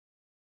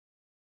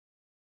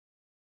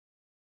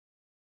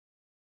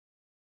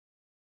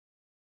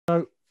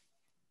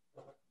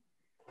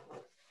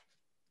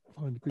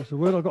tiny piece of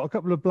wood. I've got a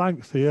couple of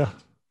blanks here,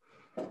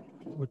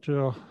 which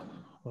are,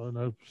 I don't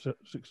know, 6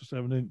 or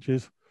 7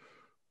 inches.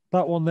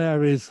 That one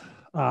there is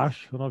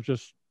ash, and I've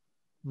just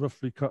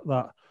roughly cut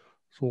that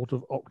sort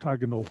of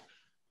octagonal.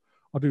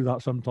 I do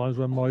that sometimes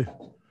when my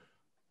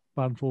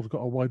bandsaws got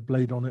a wide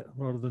blade on it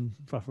rather than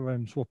faff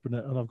around swapping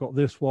it. And I've got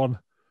this one,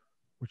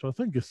 which I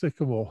think is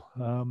sycamore,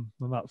 and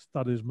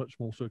that is much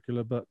more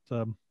circular, but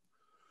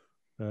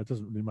yeah, it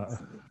doesn't really matter.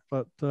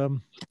 But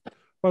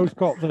both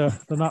got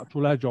the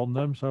natural edge on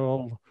them,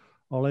 so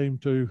I'll aim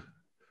to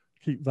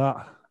keep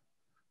that.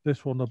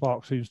 This one, the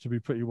bark seems to be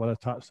pretty well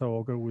attached, so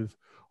I'll go with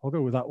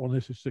that one.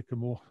 This is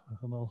sycamore,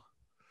 and I'll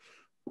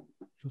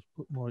just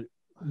put my.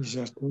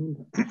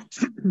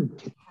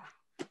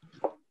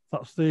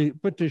 That's the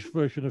British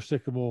version of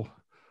sycamore.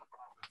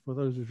 For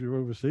those of you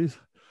overseas,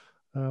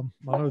 I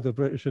know the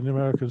British and the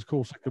Americans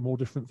call sycamore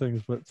different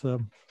things, but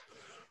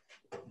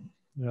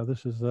yeah,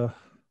 this is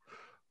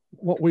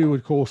what we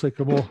would call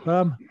sycamore.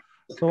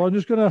 So I'm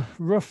just going to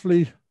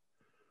roughly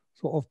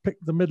sort of pick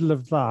the middle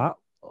of that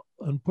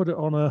and put it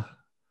on a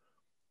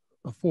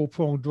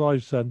 4-pronged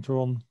drive center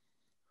on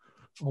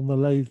the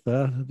lathe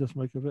there, and just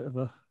make a bit of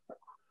a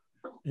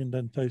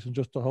indentation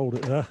just to hold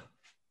it there.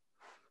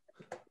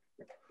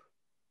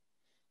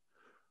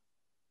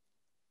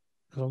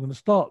 So I'm going to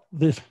start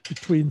this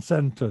between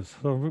centers.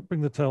 So I'll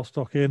bring the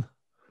tailstock in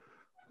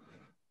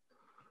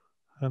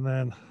and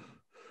then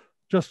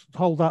just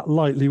hold that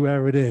lightly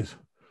where it is.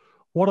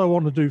 What I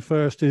want to do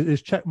first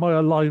is check my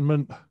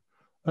alignment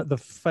at the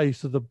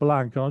face of the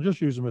blank. And I'm just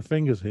using my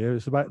fingers here.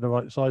 It's about the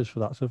right size for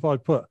that. So if I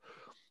put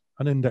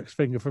an index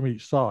finger from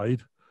each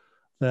side,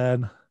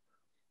 then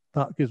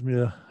that gives me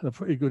a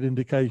pretty good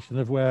indication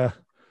of where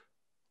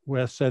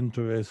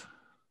center is.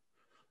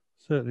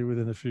 Certainly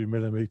within a few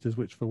millimeters,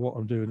 which for what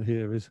I'm doing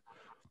here is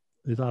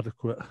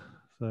adequate.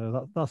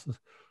 So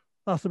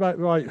that's about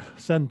right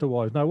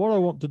center-wise. Now, what I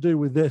want to do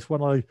with this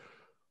when I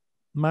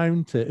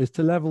mount it is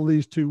to level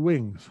these two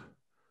wings.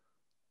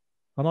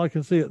 And I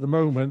can see at the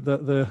moment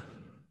that the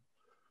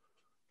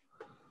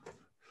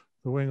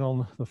wing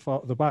on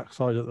the back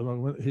side at the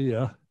moment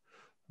here,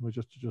 let me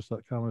just adjust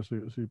that camera so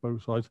you can see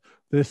both sides.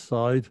 This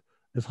side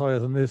is higher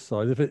than this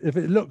side. If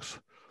it looks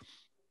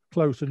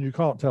close and you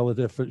can't tell the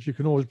difference, you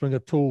can always bring a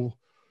tool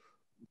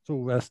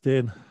rest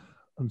in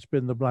and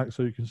spin the blank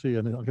so you can see.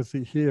 And I can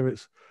see here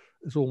it's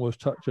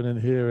almost touching,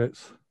 and here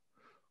it's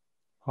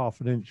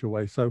half an inch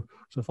away. So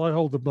if I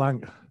hold the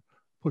blank,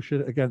 push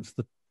it against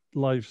the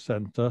live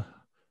center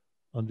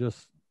and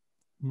just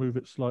move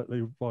it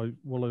slightly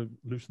while I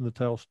loosen the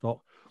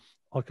tailstock,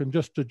 I can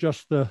just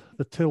adjust the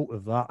tilt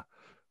of that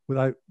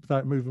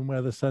without moving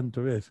where the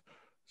center is.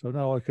 So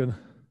now I can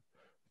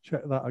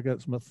check that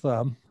against my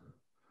thumb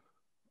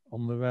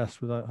on the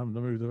rest without having to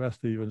move the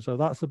rest even. So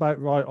that's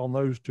about right on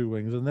those two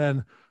wings. And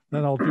then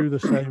I'll do the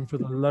same for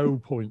the low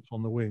points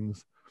on the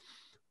wings.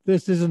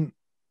 This isn't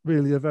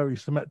really a very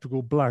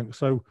symmetrical blank.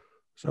 So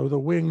the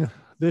wing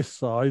this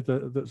side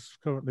that's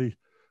currently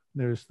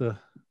nearest the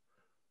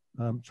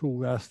tool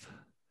rest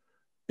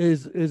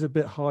is a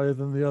bit higher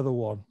than the other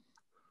one.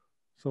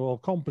 So I'll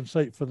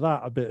compensate for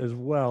that a bit as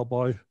well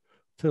by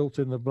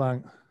tilting the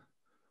blank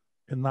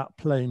in that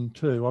plane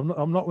too.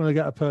 I'm not going to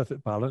get a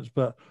perfect balance,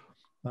 but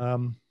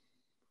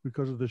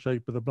because of the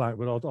shape of the blank,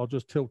 but I'll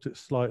just tilt it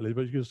slightly.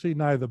 But you can see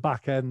now the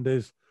back end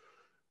it's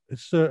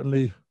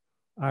certainly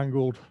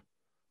angled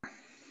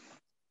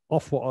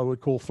off what I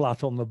would call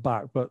flat on the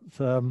back, but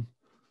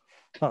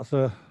that's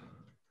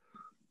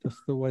just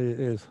the way it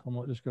is. I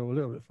might just go a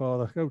little bit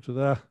farther, go to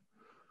there.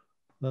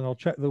 Then I'll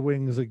check the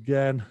wings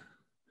again.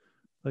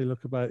 They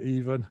look about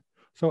even.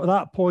 So at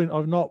that point,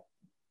 I've not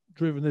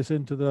driven this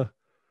into the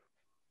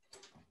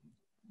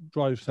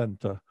drive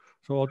center.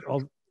 So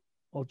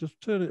I'll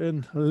just turn it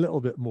in a little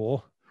bit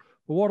more.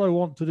 But what I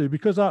want to do,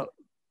 because that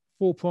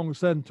 4-prong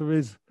center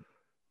is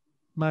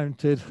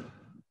mounted,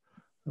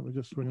 let me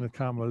just swing the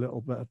camera a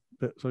little bit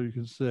so you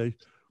can see,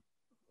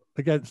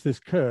 against this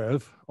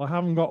curve, I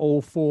haven't got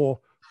all 4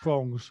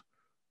 prongs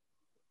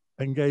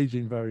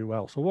engaging very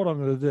well. So what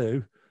I'm going to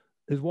do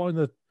is wind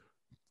the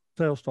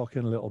tailstock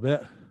in a little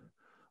bit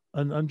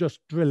and just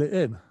drill it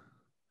in.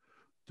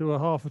 Do a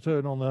half a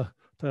turn on the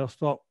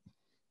tailstock,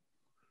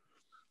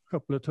 a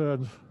couple of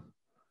turns,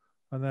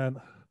 and then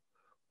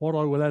what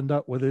I will end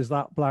up with is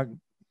that blank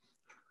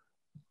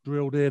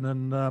drilled in,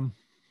 and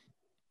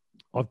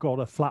I've got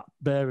a flat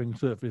bearing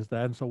surface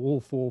then, so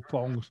all 4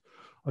 prongs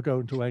are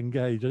going to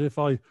engage. And if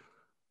I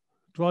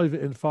drive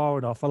it in far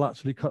enough, I'll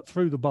actually cut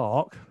through the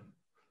bark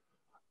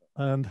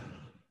and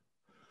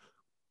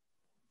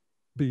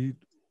be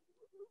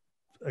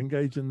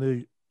engaging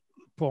the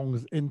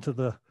prongs into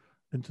the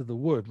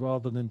wood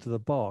rather than into the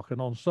bark. And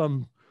on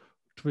some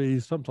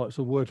trees, some types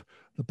of wood,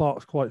 the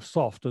bark's quite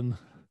soft and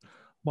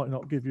might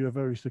not give you a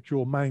very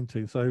secure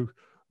mounting. So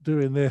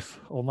doing this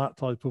on that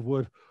type of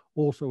wood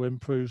also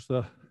improves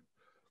the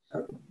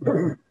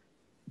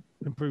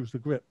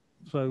grip,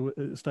 so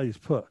it stays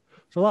put.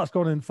 So that's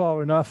gone in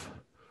far enough.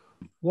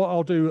 What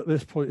I'll do at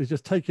this point is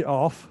just take it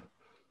off,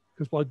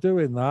 because by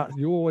doing that,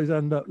 you always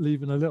end up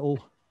leaving a little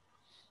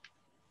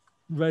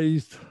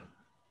raised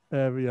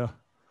area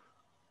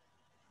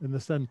in the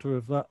center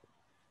of that.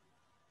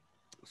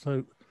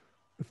 So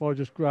if I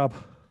just grab,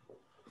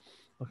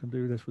 I can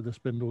do this with a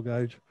spindle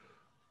gauge,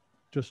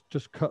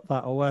 just cut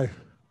that away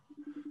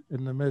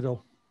in the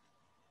middle.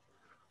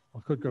 I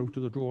could go to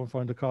the drawer and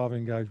find a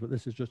carving gauge, but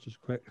this is just as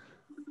quick.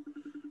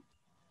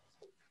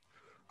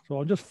 So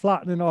I'm just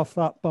flattening off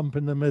that bump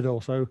in the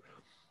middle, so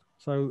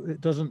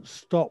it doesn't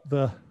stop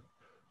the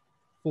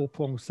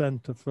 4-prong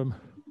center from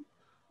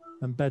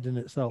embedding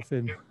itself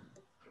in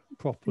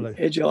properly.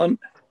 Hey, John.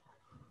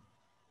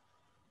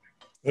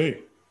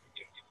 Hey.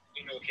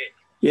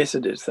 Yes,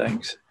 it is.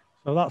 Thanks.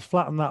 So that's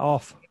flattened that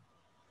off.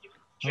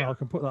 And I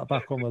can put that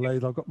back on the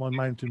lathe. I've got my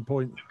mounting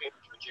point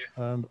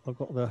and I've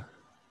got the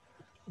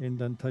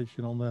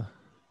indentation on the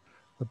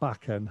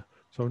back end.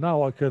 So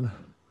now I can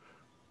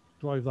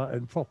drive that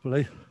in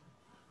properly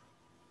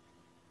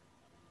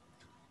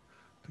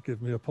to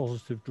give me a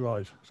positive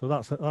drive. So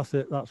that's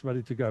it, that's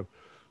ready to go.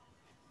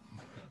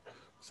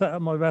 Set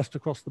up my rest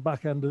across the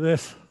back end of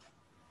this.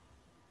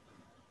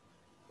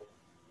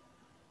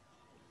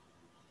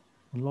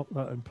 And lock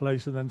that in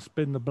place and then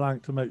spin the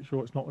blank to make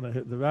sure it's not going to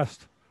hit the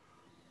rest.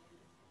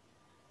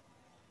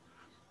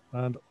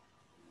 And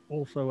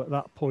also at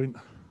that point,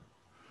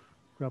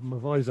 grab my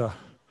visor.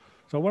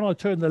 So when I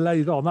turn the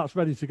lathe on, that's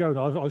ready to go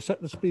now. I've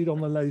set the speed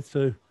on the lathe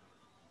to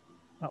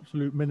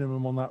absolute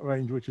minimum on that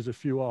range, which is a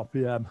few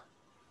RPM.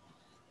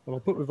 But I'll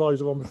put the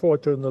visor on before I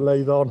turn the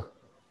lathe on.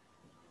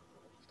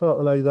 Start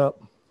the lathe up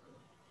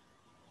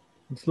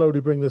and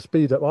slowly bring the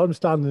speed up. I'm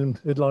standing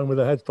in line with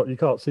the headstock. You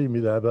can't see me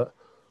there, but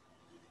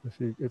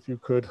if you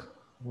could, I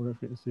wonder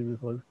if you can see me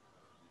if I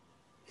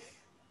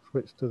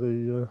switch to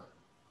the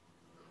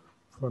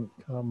front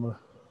camera.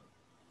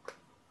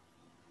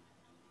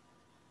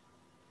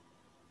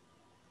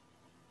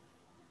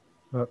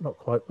 Not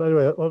quite. But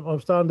anyway, I'm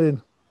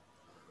standing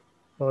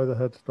by the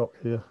headstock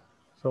here.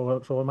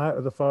 So I'm out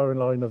of the firing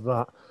line of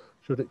that,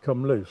 should it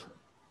come loose.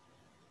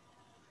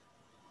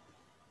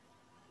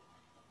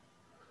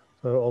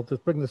 So I'll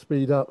just bring the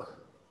speed up.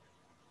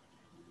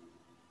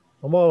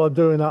 And while I'm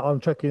doing that, I'm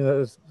checking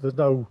that there's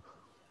no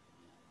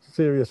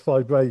serious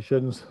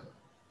vibrations.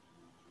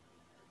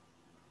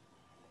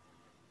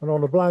 And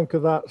on a blank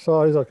of that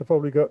size, I could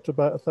probably go up to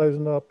about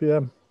 1,000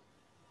 RPM.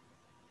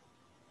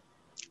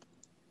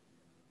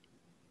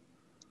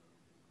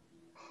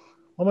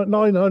 I'm at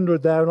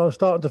 900 there, and I'm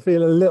starting to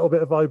feel a little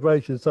bit of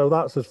vibration. So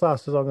that's as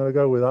fast as I'm going to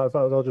go with that. In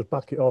fact, I'll just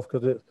back it off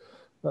because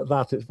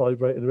it's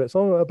vibrating a bit.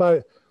 So I'm at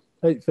about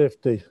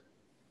 850.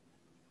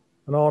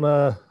 And on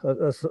a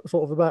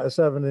sort of about a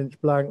 7-inch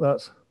blank,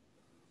 that's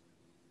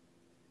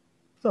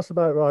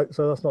about right.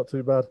 So that's not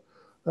too bad.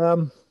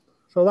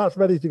 So that's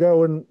ready to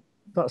go, and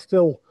that's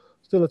still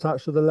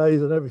attached to the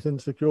lathe and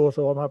everything's secure.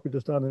 So I'm happy to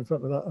stand in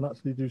front of that and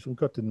actually do some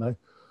cutting now.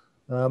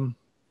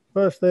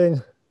 First thing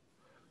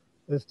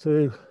is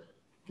to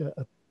get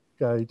a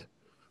gauge.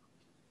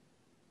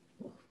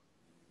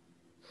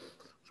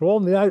 So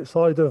on the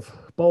outside of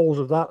bowls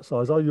of that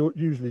size, I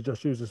usually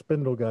just use a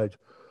spindle gauge.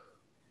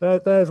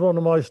 There's one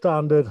of my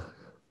standard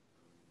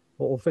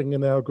little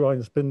fingernail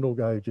grind spindle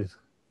gauges.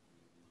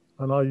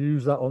 And I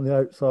use that on the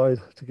outside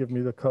to give me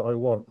the cut I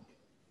want.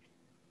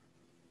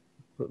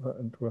 Put that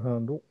into a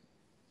handle.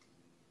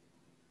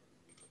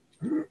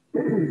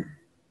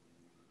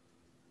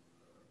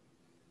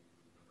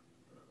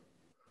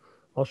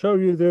 I'll show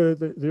you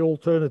the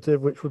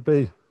alternative, which would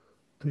be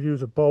to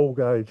use a bowl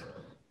gauge.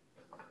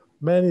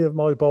 Many of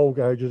my bowl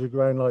gauges are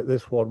ground like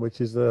this one,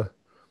 which is the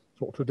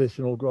sort of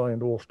traditional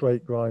grind or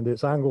straight grind.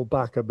 It's angled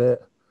back a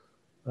bit.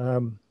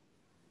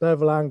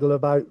 Bevel angle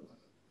about,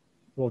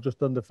 well,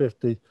 just under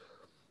 50,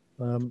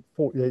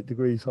 48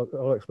 degrees.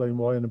 I'll explain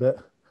why in a bit.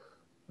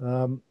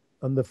 And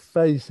the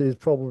face is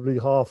probably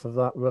half of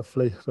that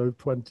roughly, so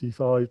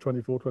 24,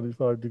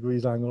 25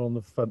 degrees angle on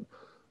the front.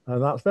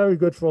 And that's very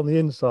good for on the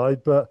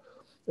inside, but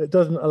it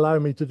doesn't allow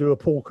me to do a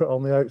pull cut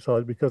on the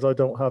outside because I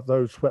don't have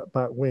those swept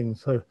back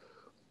wings. So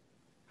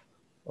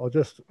I'll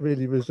just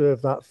really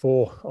reserve that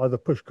for either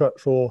push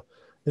cuts or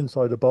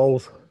inside the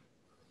bowls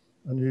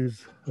and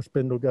use a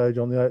spindle gauge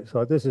on the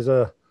outside. This is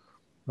around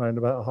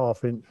about a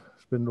 1/2 inch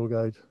spindle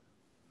gauge.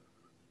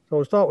 So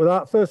I'll start with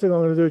that. First thing I'm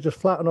going to do is just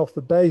flatten off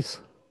the base,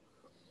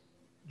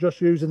 just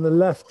using the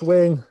left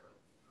wing.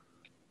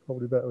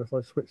 Probably better if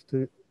I switch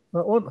to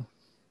that one.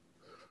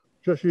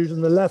 Just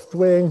using the left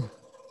wing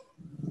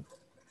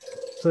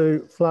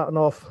to flatten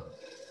off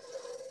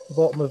the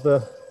bottom of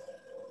the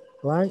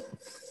blank.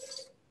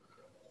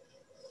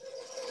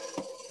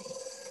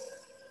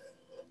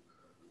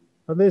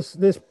 And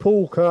this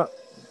pull cut,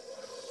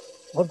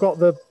 I've got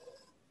the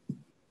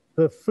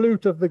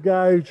flute of the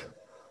gauge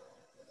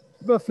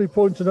roughly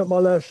pointing at my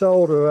left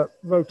shoulder,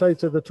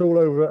 rotated the tool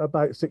over at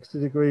about 60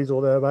 degrees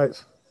or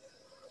thereabouts.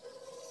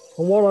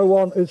 And what I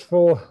want is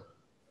for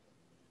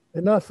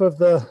enough of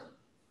the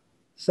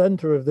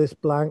center of this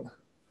blank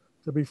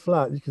to be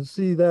flat. You can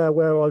see there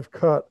where I've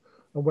cut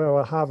and where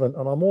I haven't,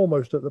 and I'm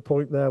almost at the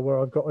point there where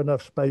I've got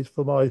enough space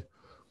for my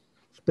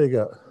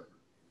spigot.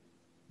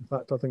 In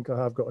fact, I think I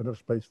have got enough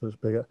space for the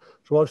spigot.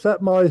 So I've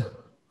set my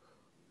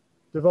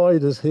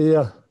dividers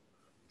here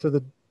to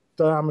the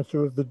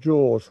diameter of the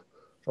jaws.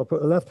 So I'll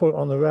put the left point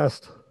on the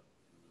rest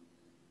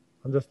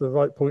and just the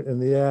right point in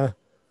the air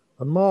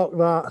and mark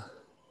that.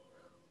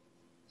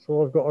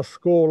 So I've got a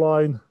score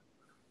line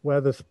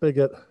where the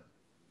spigot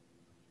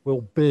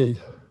will be.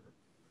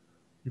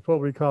 You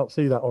probably can't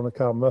see that on a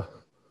camera,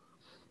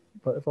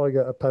 but if I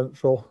get a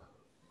pencil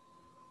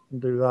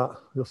and do that,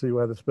 you'll see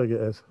where the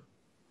spigot is,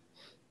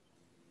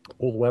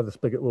 or where the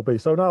spigot will be.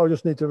 So now I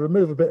just need to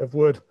remove a bit of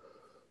wood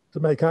to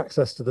make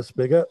access to the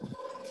spigot.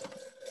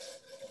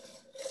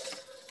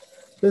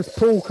 This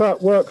pull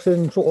cut works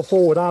in sort of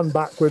forward and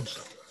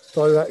backwards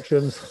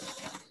directions.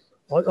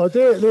 I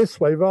do it this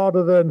way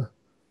rather than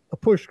a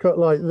push cut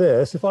like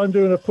this. If I'm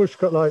doing a push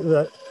cut like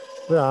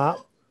that,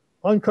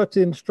 I'm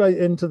cutting straight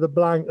into the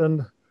blank,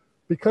 and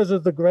because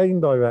of the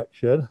grain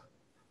direction,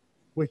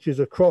 which is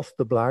across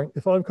the blank,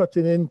 if I'm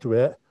cutting into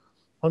it,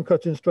 I'm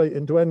cutting straight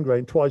into end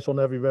grain twice on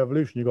every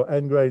revolution. You've got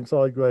end grain,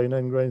 side grain,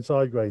 end grain,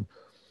 side grain,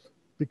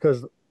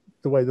 because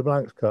the way the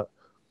blank's cut.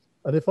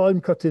 And if I'm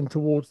cutting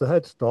towards the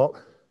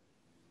headstock,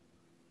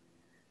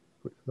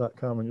 which that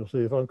camera you'll see,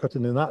 if I'm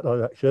cutting in that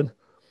direction,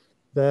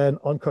 then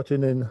I'm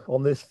cutting in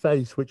on this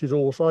face, which is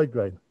all side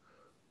grain.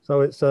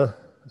 So it's an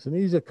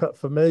easier cut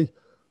for me,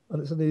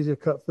 and it's an easier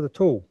cut for the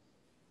tool.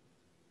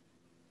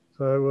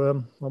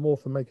 So I'm all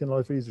for making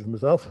life easier for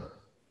myself.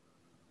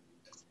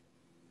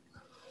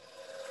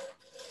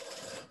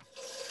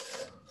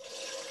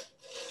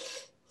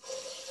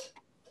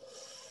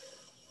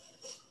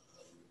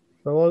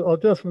 So I'll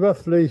just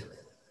roughly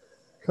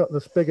cut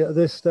the spigot at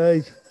this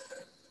stage,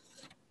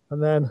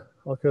 and then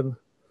I can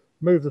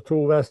move the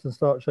tool rest and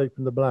start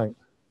shaping the blank.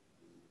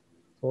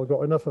 So I've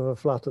got enough of a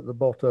flat at the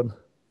bottom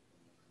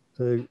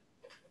to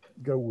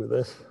go with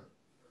this.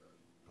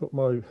 Put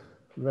my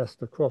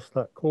rest across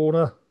that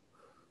corner.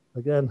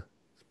 Again,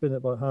 spin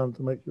it by hand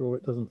to make sure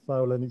it doesn't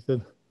foul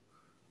anything.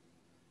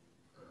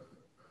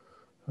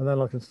 And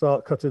then I can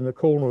start cutting the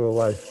corner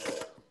away.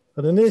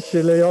 And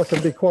initially I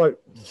can be quite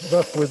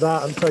rough with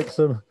that and take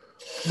some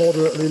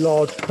moderately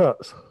large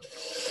cuts.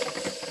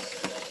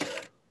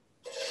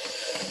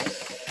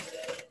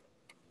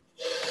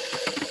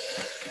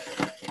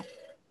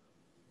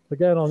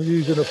 Again, I'm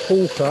using a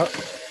pull cut.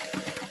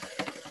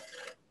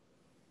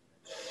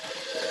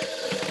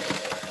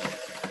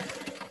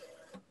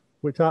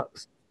 Which at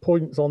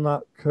points on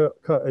that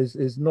cut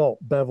is not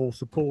bevel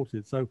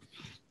supported. So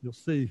you'll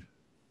see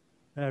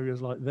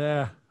areas like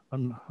there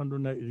and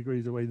 180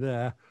 degrees away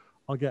there,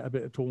 I'll get a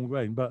bit of torn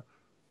grain, but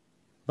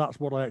that's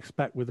what I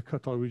expect with the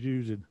cut I was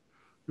using.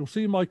 You'll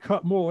see my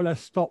cut more or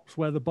less stops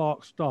where the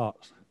bark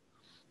starts.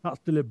 That's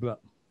deliberate.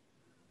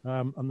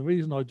 And the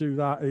reason I do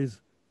that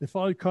is if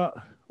I cut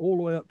all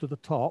the way up to the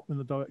top in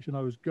the direction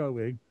I was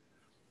going,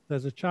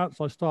 there's a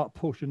chance I start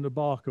pushing the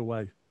bark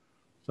away.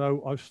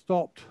 So I've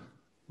stopped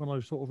when I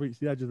sort of reach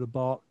the edge of the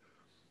bark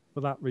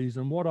for that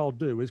reason. What I'll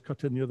do is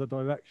cut in the other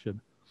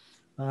direction.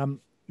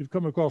 You've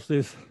come across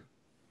this,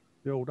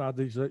 the old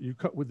adage that you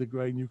cut with the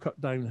grain, you cut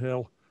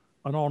downhill,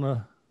 and on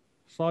a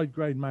side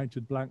grain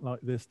mounted blank like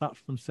this, that's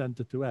from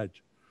center to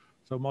edge.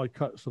 So my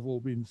cuts have all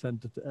been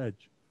center to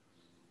edge.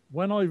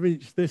 When I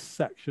reach this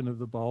section of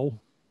the bowl,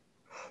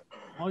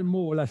 I'm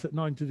more or less at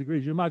 90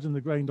 degrees. You imagine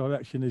the grain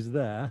direction is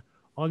there.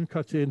 I'm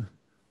cutting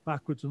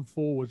backwards and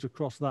forwards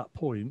across that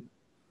point.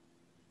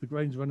 The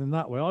grain's running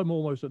that way. I'm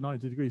almost at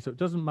 90 degrees. So it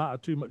doesn't matter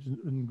too much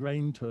in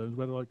grain terms,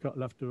 whether I cut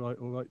left to right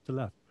or right to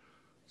left.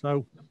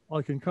 So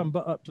I can come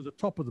back up to the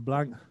top of the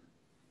blank,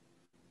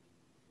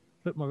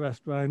 flip my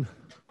rest round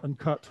and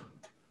cut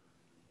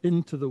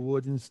into the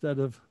wood instead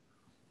of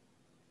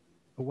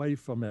away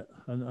from it,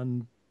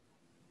 and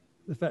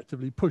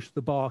effectively push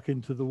the bark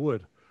into the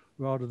wood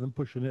rather than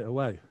pushing it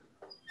away.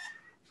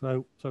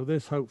 So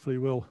this hopefully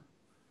will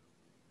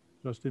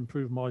just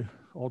improve my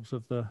odds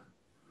of the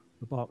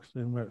bark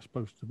staying where it's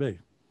supposed to be.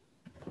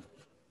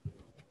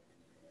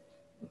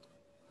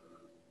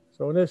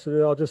 So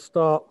initially I'll just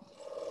start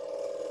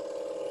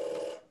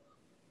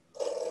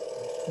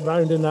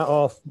rounding that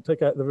off and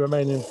take out the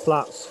remaining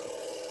flats.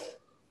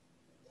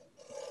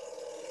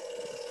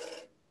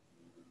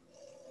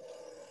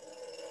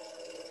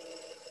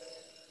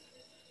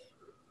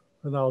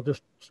 And I'll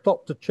just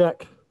stop to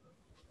check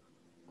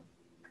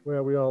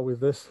where we are with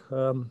this.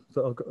 So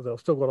I've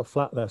still got a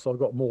flat there, so I've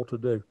got more to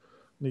do.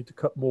 Need to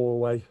cut more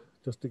away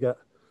just to get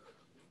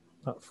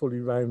that fully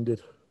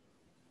rounded.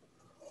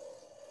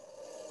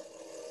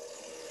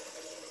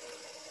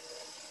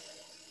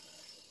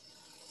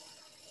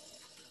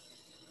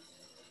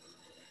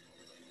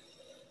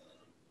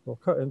 I'll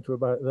cut into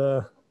about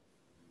there.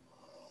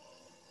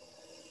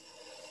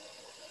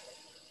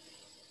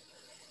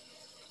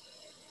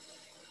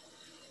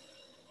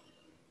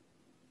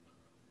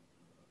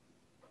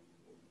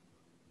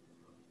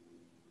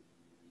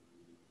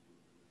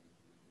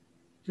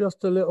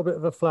 Just a little bit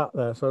of a flat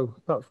there, so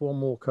perhaps one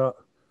more cut.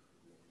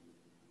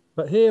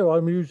 But here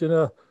I'm using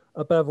a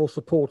bevel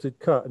supported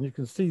cut, and you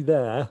can see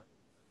there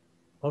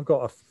I've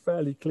got a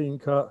fairly clean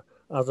cut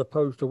as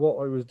opposed to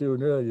what I was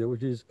doing earlier,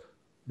 which is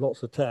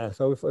lots of tear.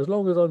 So as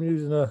long as I'm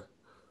using a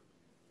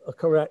a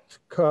correct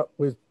cut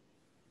with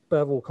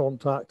bevel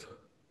contact,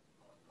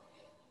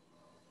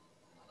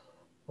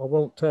 I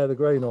won't tear the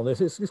grain on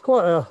this. It's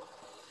quite a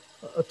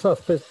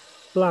tough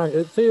blank.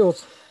 It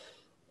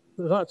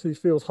actually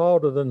feels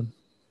harder than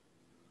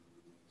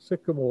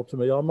sycamore to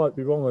me. I might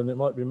be wrong, and it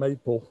might be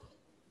maple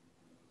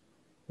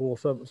or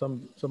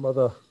some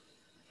other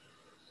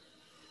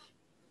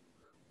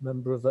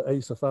member of the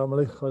Acer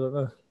family. I don't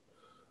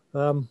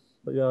know.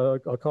 But yeah,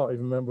 I can't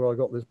even remember where I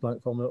got this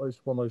blank from. It's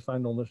one I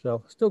found on the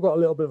shelf. Still got a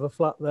little bit of a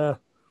flat there,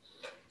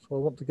 so I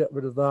want to get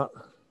rid of that.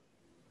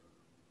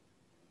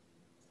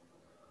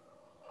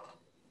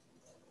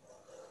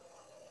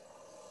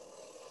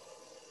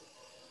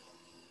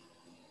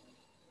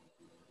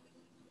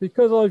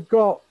 Because I've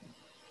got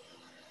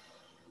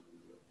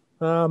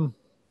an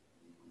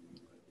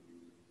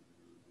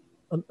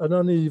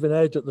uneven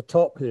edge at the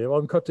top here,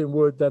 I'm cutting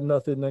wood, then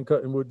nothing, then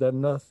cutting wood,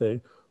 then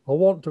nothing. I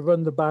want to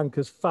run the bank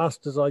as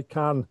fast as I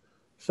can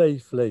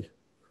safely,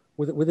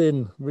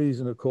 within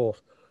reason, of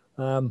course.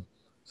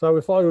 So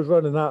if I was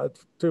running that at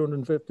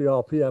 250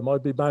 RPM,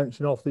 I'd be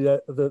bouncing off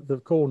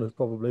the corners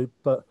probably,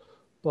 but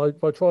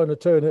by trying to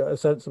turn it at a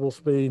sensible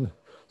speed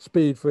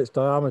for its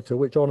diameter,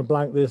 which on a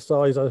blank this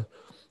size, as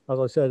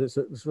I said,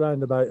 it's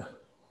around about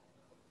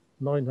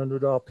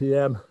 900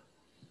 RPM.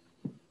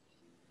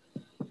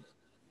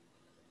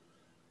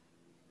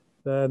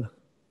 Then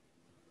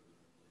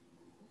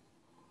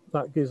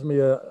that gives me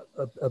a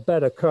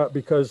better cut,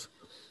 because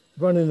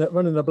running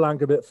the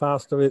blank a bit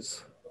faster, the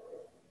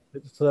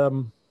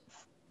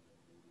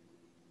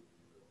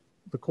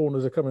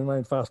corners are coming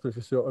around faster, if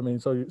you see what I mean.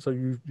 So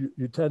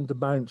you tend to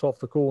bounce off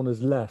the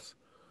corners less,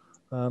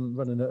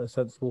 running at a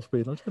sensible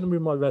speed. I'm just going to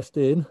move my rest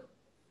in,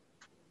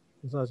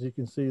 because as you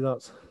can see,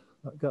 that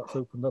gap's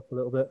opened up a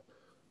little bit.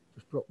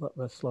 Just drop that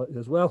rest slightly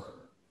as well.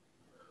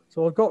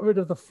 So I've got rid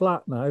of the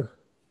flat now.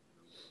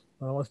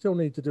 I still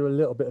need to do a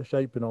little bit of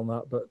shaping on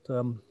that, but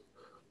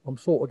I'm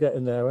sort of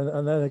getting there.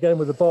 And then again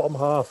with the bottom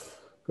half,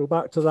 go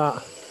back to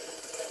that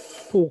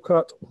pull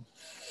cut.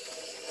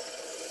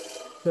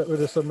 Get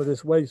rid of some of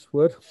this waste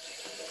wood.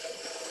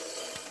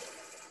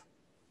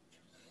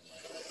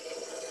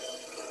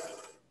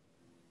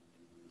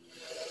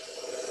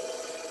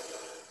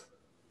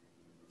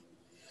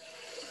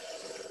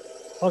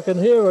 I can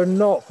hear a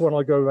knock when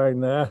I go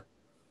around there.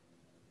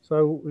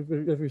 So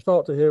if you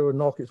start to hear a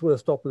knock, it's worth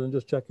stopping and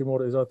just checking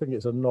what it is. I think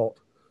it's a knot.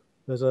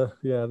 There's a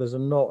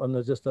knot, and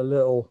there's just a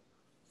little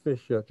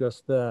fissure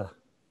just there.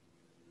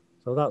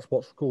 So that's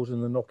what's causing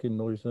the knocking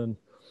noise.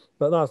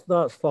 But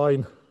that's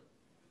fine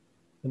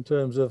in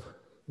terms of,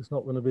 it's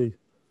not going to be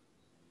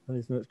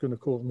anything that's going to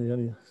cause me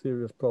any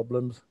serious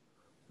problems.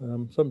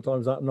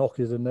 Sometimes that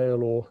knock is a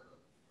nail or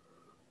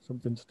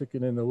something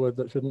sticking in the wood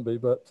that shouldn't be,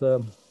 but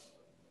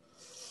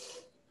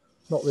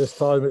not this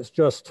time. It's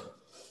just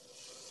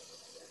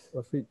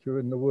a feature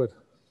in the wood.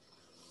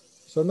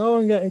 So now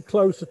I'm getting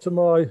closer to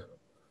my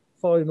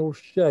final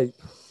shape.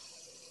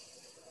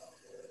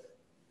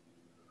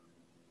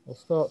 I'll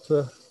start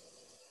to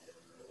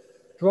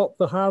drop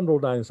the handle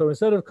down. So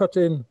instead of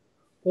cutting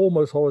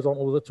almost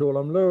horizontal with the tool,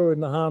 I'm lowering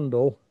the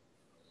handle.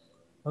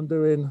 I'm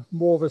doing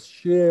more of a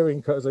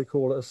shearing cut, as they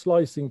call it, a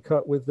slicing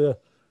cut with the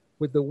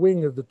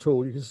wing of the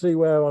tool. You can see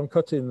where I'm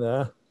cutting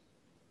there.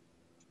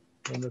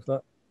 And if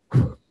that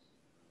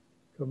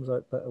comes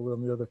out better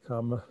on the other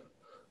camera.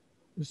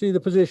 You see the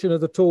position of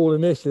the tool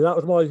initially. That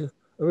was my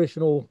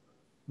original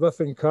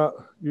roughing cut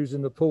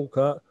using the pull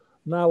cut.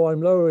 Now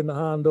I'm lowering the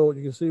handle.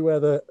 You can see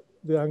where the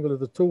angle of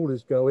the tool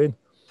is going.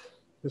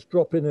 Just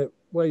dropping it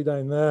way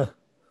down there.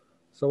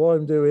 So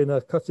I'm doing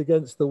a cut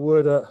against the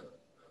wood at,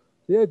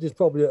 the edge is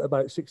probably at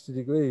about 60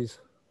 degrees.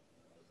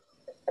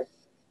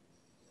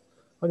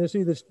 And you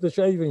see the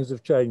shavings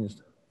have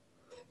changed.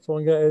 So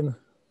I'm getting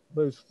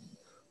those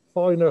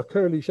finer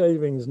curly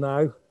shavings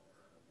now.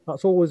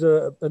 That's always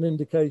an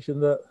indication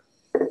that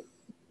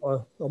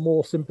a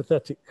more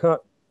sympathetic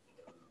cut.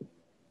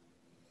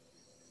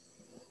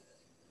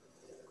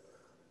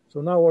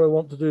 So now what I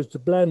want to do is to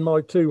blend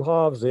my two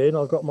halves in.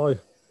 I've got my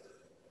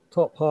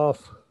top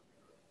half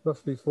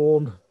roughly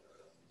formed.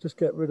 Just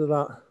get rid of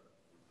that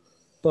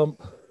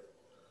bump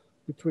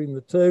between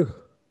the two.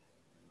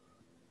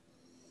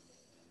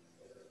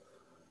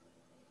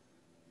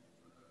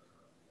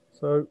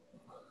 So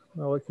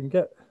now I can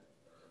get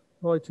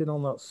right in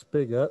on that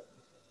spigot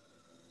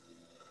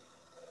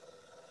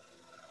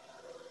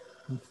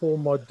and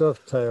form my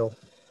dovetail.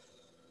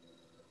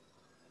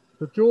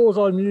 The jaws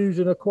I'm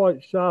using are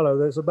quite shallow.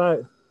 There's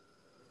about,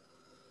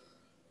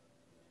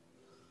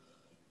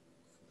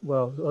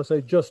 well, I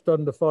say just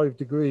under 5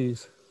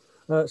 degrees,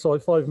 sorry,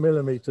 5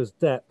 millimeters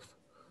depth.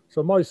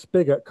 So my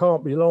spigot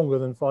can't be longer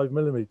than 5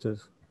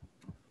 millimeters.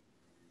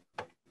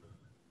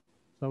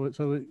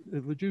 So it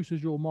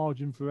reduces your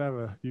margin for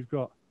error. You've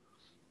got,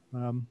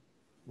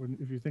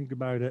 if you think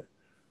about it,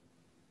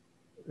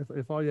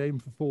 if I aim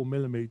for 4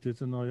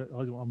 millimeters and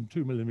I'm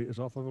 2 millimeters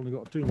off, I've only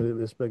got a 2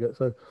 millimeter spigot.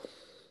 So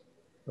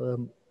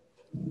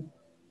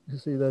you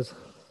see there's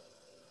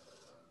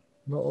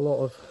not a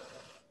lot of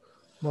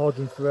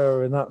margin for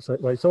error in that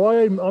way. So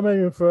I'm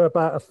aiming for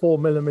about a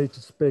 4mm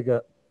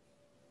spigot.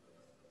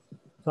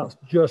 That's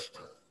just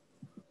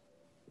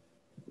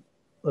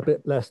a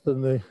bit less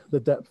than the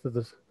depth of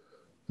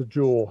the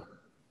jaw.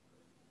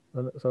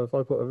 And so if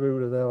I put a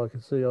ruler there, I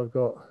can see I've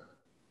got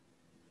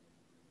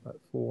about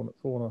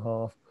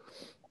 4.5.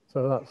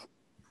 So that's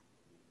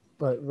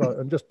right.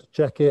 And just to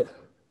check it,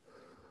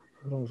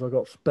 as long as I've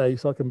got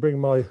space, I can bring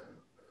my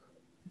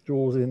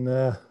jaws in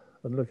there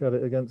and look at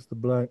it against the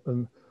blank,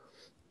 and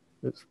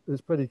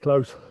it's pretty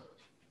close.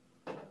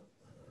 I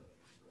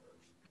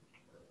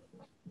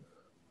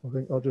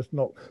think I'll just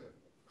knock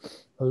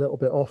a little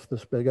bit off the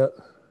spigot.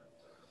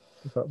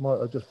 That might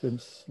have just been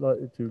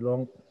slightly too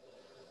long.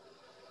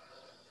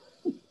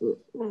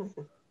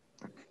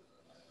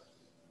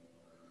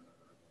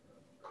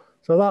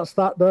 So that's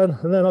that done,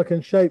 and then I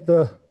can shape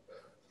the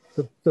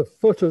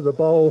foot of the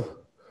bowl.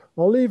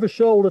 I'll leave a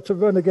shoulder to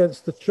run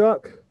against the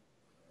chuck,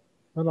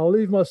 and I'll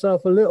leave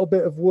myself a little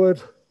bit of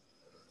wood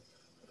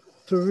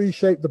to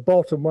reshape the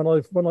bottom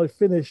when I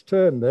finish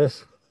turn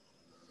this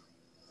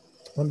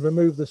and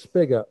remove the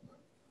spigot.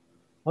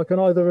 I can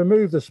either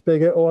remove the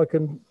spigot or I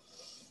can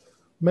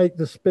make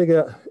the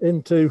spigot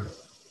into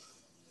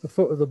the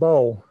foot of the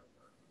bowl.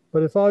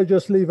 But if I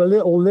just leave a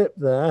little lip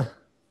there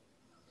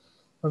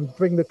and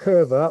bring the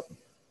curve up,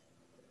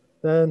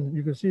 then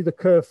you can see the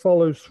curve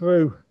follows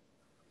through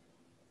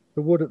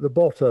the wood at the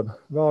bottom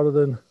rather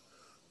than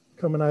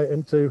coming out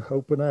into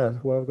open air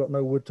where I've got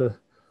no wood to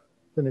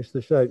finish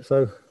the shape.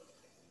 So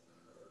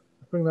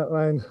bring that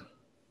round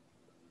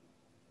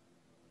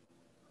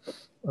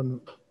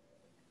and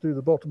do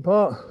the bottom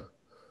part.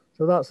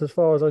 So that's as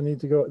far as I need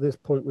to go at this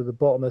point with the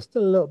bottom. There's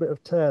still a little bit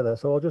of tear there,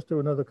 so I'll just do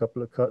another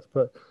couple of cuts.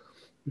 But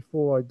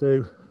before I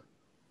do,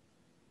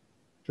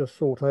 just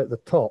sort out the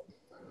top.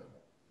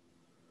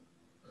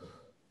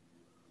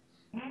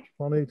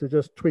 I need to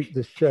just tweak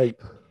this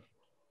shape.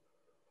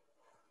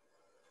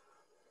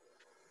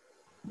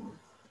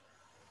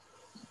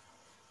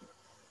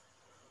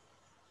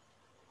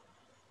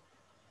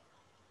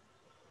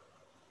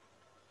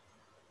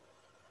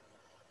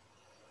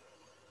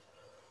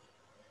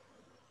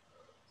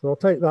 So I'll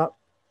take that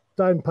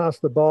down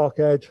past the bark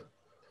edge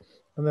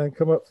and then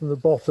come up from the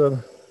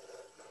bottom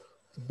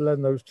to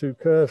blend those two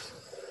curves.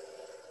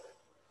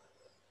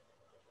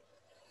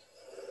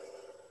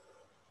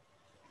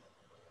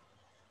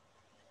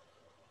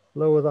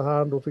 Lower the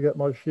handle to get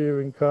my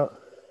shearing cut.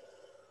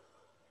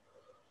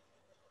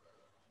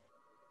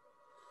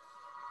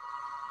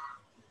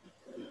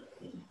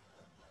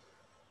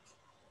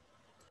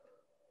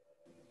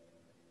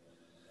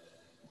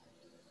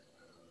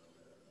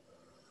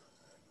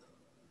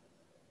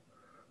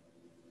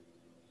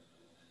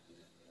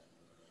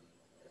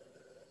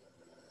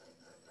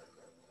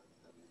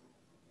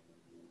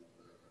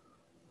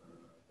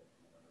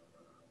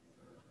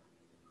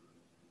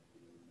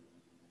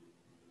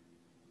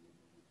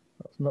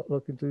 Not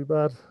looking too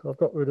bad. I've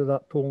got rid of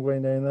that torn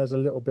grain there, and there's a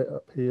little bit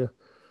up here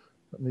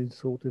that needs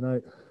sorting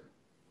out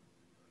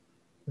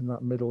in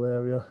that middle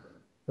area.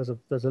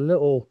 There's a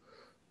little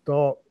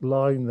dark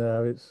line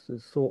there. It's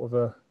sort of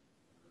a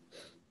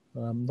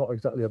not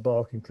exactly a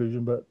bark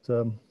inclusion, but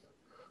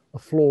a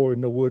flaw in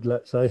the wood,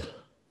 let's say.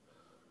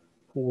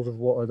 Cause of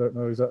what, I don't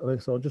know exactly.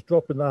 So I'm just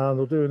dropping the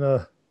handle, doing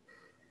a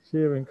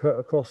shearing cut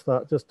across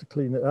that just to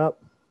clean it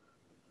up.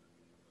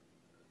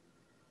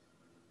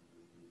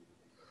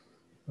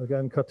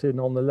 Again, cut in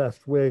on the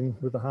left wing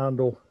with the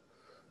handle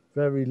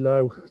very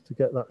low to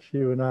get that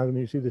shearing out, and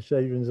you see the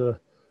shavings are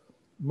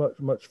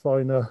much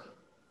finer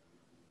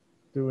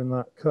doing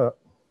that cut.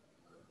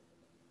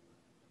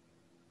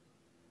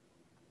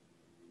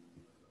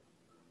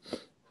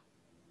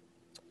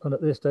 And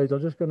at this stage,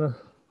 I'm just going to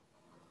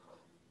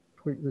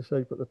tweak the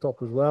shape at the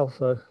top as well.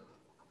 So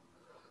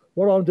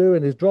what I'm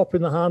doing is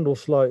dropping the handle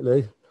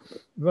slightly,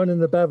 running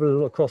the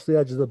bevel across the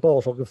edge of the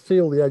bowl so I can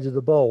feel the edge of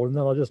the bowl, and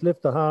then I just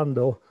lift the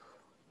handle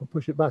and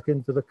push it back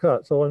into the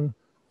cut. So I'm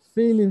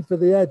feeling for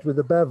the edge with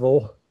the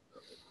bevel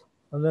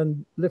and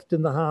then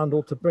lifting the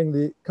handle to bring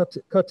the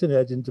cutting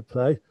edge into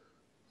play.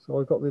 So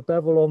I've got the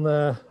bevel on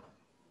there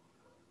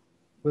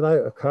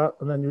without a cut,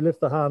 and then you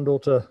lift the handle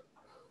to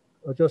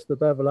adjust the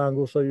bevel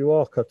angle so you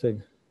are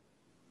cutting.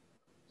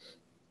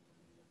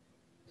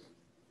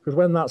 Because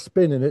when that's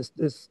spinning,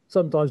 it's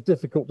sometimes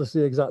difficult to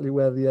see exactly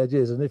where the edge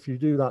is. And if you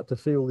do that to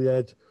feel the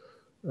edge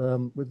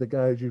with the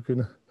gouge, you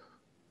can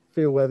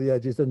feel where the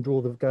edge is, then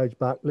draw the gouge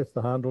back, lift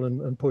the handle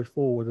and push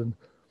forward and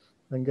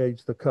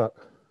engage the cut.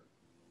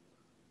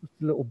 Just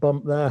a little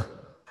bump there.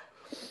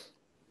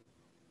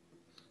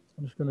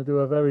 I'm just going to do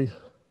a very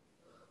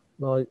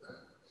light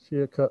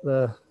shear cut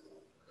there.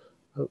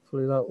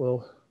 Hopefully that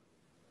will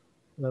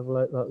level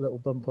out that little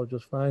bump I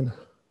just found.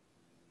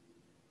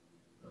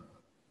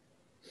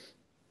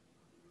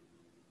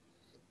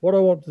 What I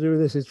want to do with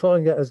this is try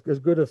and get as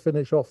good a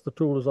finish off the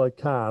tool as I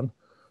can,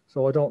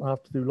 so I don't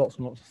have to do lots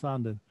and lots of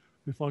sanding.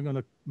 If I'm going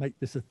to make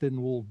this a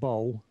thin walled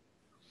bowl,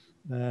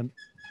 then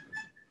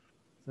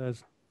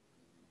there's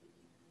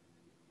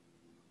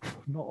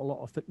not a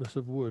lot of thickness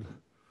of wood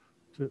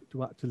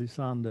to actually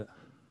sand it.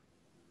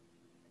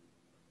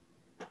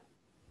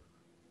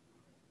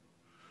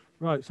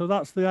 Right, so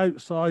that's the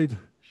outside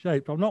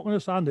shape. I'm not going to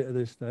sand it at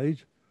this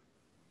stage.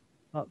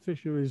 That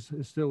fissure is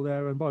still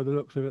there, and by the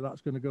looks of it,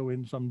 that's going to go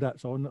in some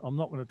depth. So I'm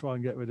not going to try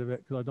and get rid of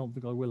it because I don't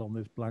think I will on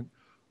this blank.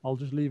 I'll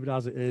just leave it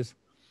as it is.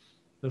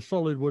 There's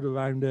solid wood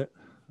around it,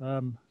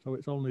 so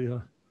it's only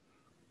a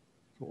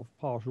sort of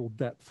partial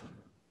depth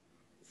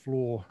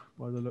floor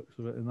by the looks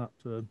of it in that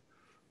turn.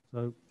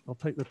 So I'll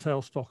take the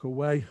tailstock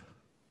away,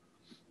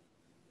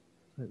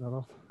 take that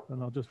off,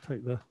 and I'll just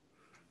take the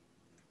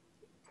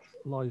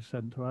live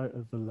centre out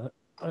of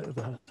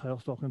the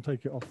tailstock and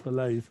take it off the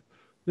lathe.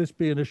 This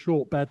being a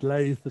short bed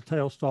lathe, the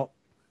tailstock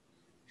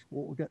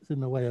sort of gets in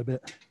the way a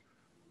bit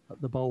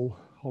at the bowl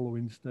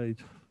hollowing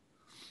stage.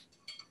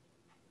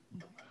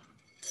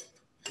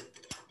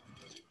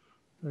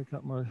 Take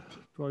out my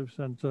drive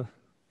centre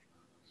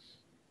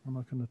and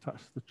I can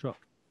attach the chuck.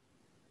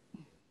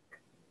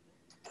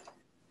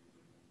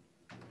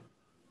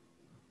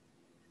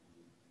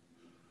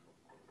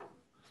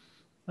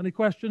 Any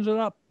questions at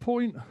that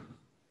point?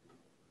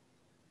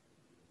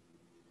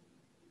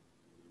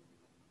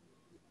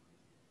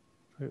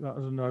 Take that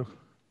as a no.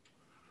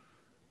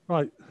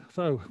 Right,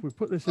 so we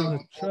put this in the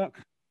chuck.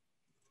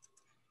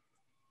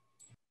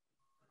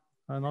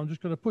 And I'm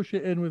just going to push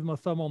it in with my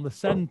thumb on the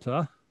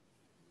center.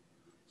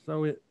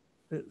 So it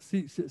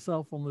seats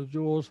itself on the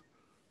jaws.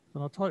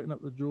 And I'll tighten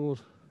up the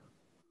jaws.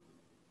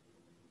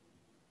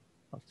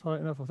 That's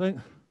tight enough, I think.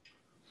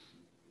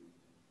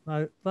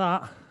 Now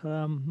that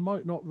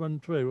might not run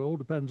through. It all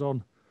depends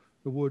on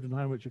the wood and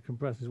how much it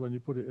compresses when you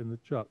put it in the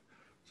chuck.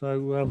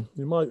 So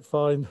you might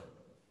find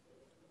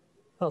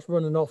that's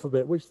running off a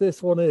bit, which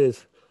this one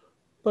is.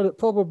 But it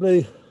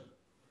probably,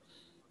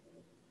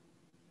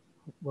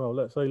 well,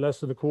 let's say less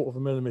than 1/4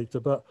 millimeter.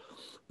 But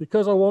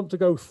because I want to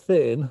go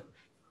thin,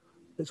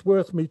 it's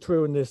worth me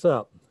truing this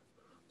up.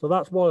 So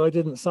that's why I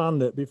didn't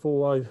sand it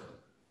before I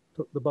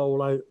took the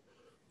bowl out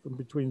from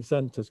between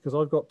centers, because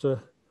I've got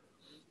to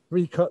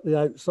recut the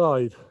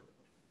outside.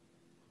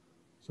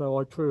 So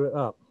I true it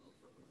up.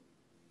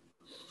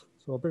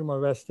 So I'll bring my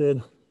rest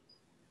in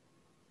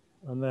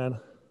and then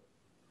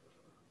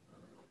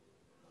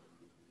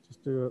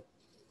just do it.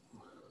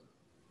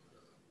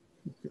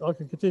 I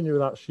can continue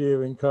with that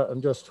shearing cut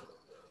and just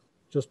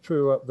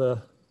true up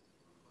the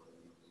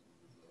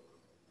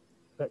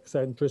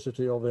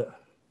eccentricity of it.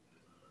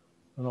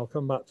 And I'll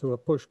come back to a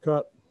push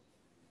cut.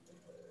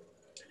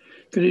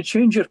 Could you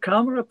change your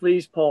camera,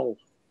 please, Paul?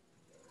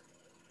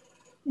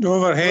 The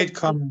overhead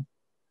camera.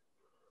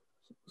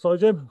 Sorry,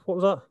 Jim, what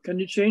was that? Can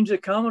you change the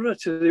camera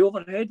to the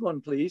overhead one,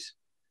 please?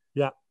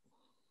 Yeah.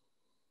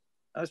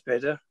 That's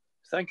better.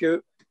 Thank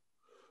you.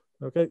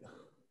 Okay.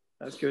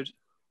 That's good.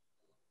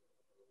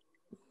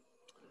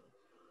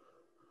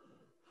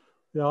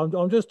 Yeah,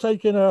 I'm just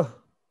taking a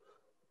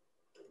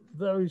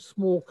very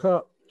small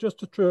cut just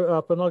to true it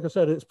up. And like I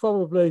said, it's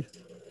probably,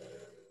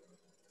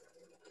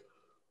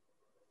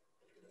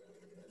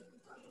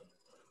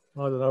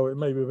 I don't know, it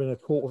may have been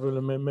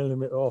 1/4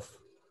 millimeter off,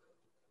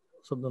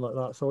 something like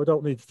that. So I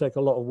don't need to take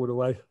a lot of wood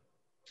away.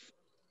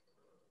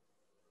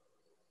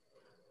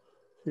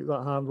 Keep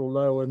that handle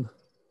low and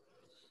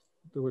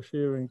do a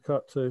shearing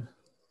cut to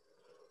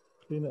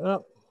clean it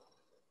up.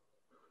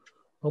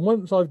 And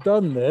once I've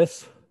done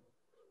this,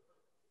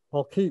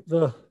 I'll keep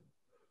the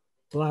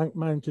blank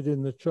mounted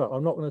in the chuck.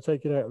 I'm not going to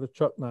take it out of the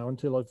chuck now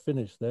until I've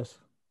finished this,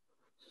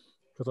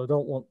 because I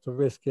don't want to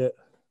risk it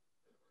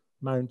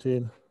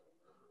mounting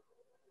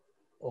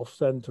off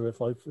center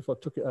if I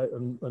took it out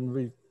and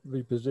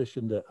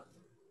repositioned it.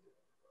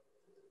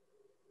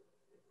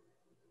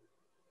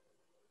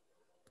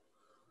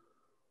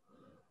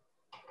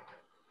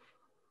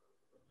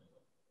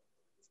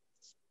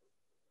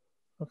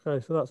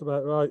 Okay, so that's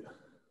about right.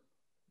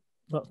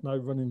 That's now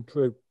running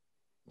true.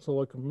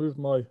 So I can move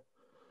my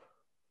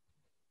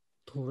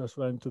tool rest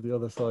round to the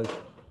other side.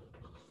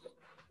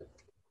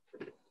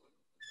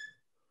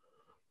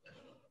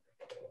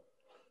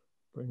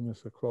 Bring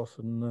this across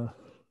and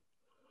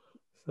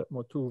set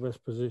my tool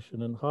rest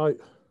position and height.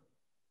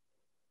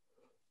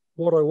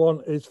 What I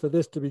want is for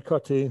this to be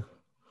cutting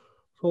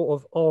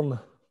sort of on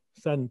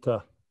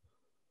center,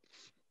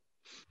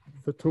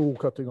 the tool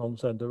cutting on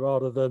center,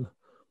 rather than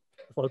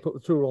if I put the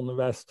tool on the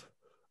rest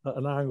at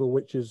an angle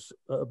which is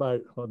at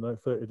about, I don't know,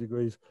 30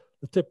 degrees,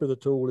 the tip of the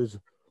tool is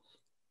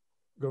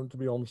going to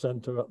be on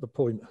center at the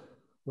point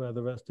where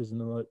the rest is in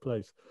the right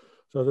place.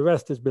 So the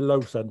rest is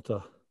below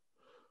center.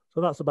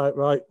 So that's about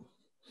right.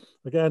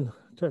 Again,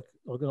 check,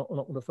 I'm not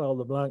going to foul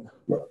the blank.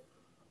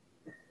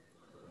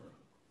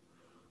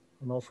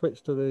 And I'll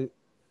switch to the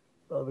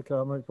other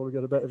camera, probably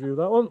get a better view of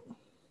that one.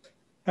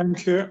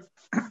 Thank you.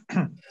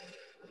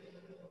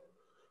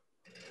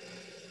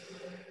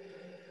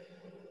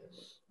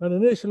 And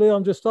initially,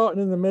 I'm just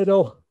starting in the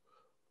middle.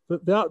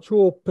 The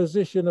actual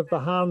position of the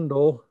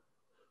handle,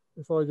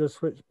 if I just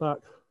switch back,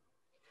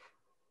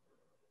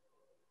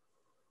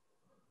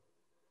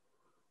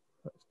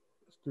 let's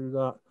do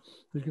that.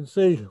 You can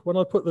see when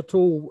I put the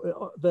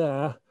tool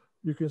there,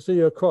 you can see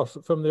across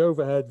from the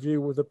overhead view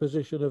with the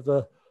position of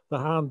the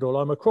handle.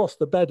 I'm across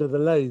the bed of the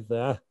lathe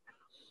there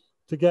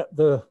to get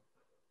the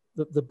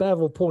the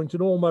bevel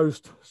pointing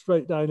almost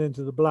straight down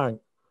into the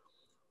blank.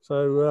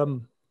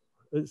 So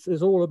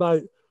it's all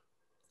about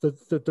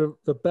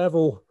the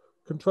bevel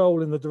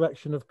controlling the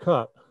direction of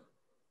cut.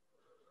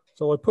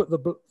 So I put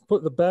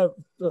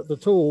the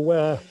tool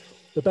where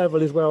the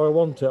bevel is, where I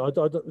want it. It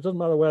doesn't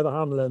matter where the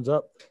handle ends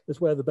up, it's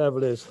where the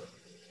bevel is.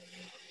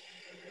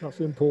 That's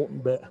the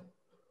important bit.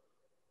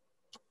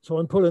 So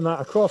I'm pulling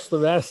that across the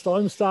rest.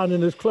 I'm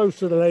standing as close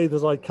to the lathe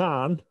as I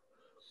can.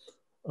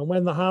 And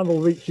when the handle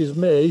reaches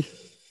me,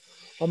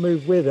 I'll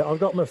move with it. I've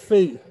got my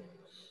feet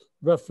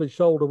roughly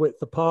shoulder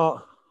width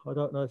apart. I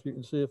don't know if you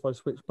can see if I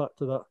switch back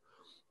to that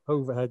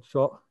overhead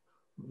shot.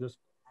 Just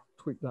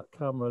tweak that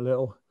camera a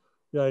little.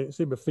 Yeah, you can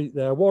see my feet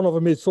there. One of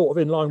them is sort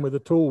of in line with the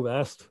tool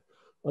rest,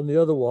 and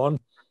the other one,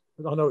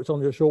 I know it's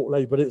only a short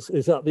lathe, but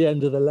it's at the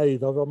end of the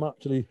lathe. I'm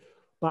actually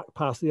back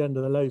past the end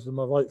of the lathe with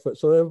my right foot.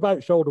 So they're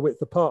about shoulder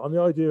width apart. And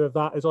the idea of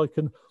that is I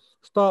can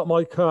start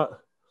my cut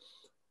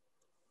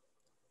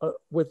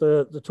with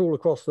the tool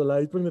across the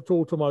lathe, bring the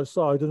tool to my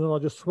side, and then I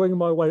just swing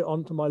my weight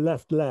onto my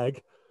left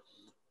leg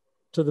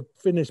to the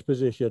finish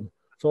position.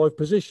 So I've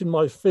positioned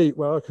my feet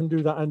where I can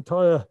do that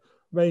entire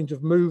range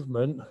of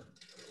movement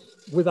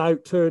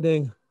without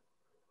turning,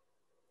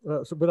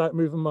 so without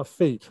moving my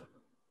feet.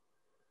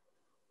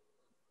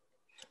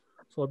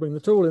 So I bring the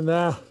tool in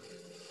there,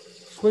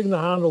 swing the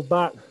handle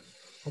back.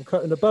 I'm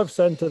cutting above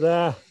center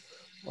there.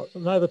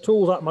 Now the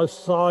tool's at my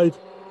side,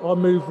 I'll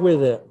move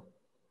with it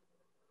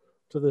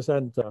to the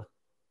center.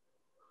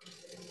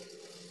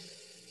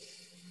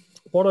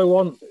 What I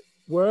want,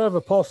 wherever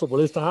possible,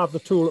 is to have the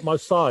tool at my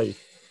side,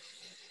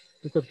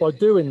 because by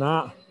doing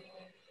that,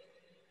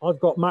 I've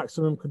got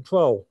maximum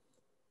control.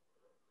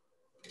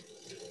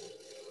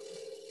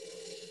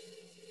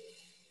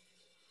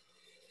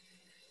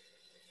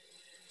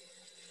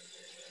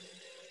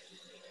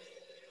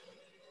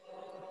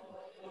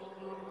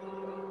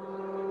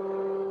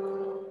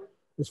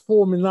 It's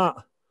forming that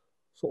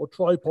sort of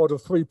tripod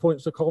of 3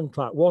 points of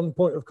contact. One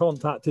point of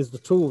contact is the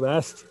tool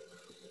rest.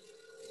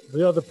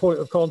 The other point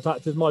of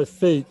contact is my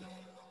feet.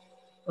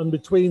 And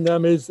between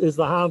them is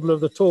the handle of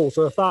the tool.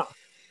 So if that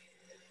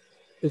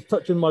is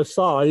touching my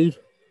side,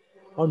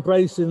 I'm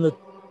bracing the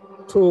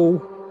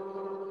tool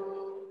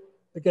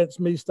against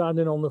me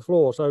standing on the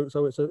floor. So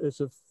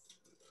it's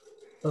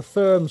a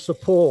firm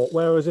support.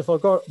 Whereas if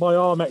I've got my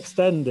arm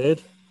extended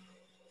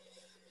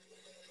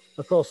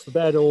across the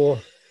bed, or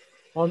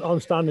I'm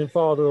standing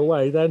farther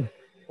away, then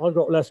I've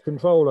got less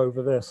control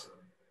over this.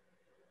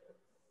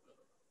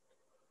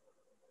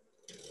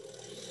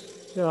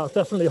 Yeah, it's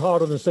definitely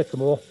harder than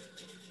sycamore.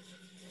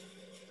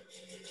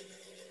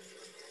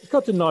 It's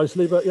cutting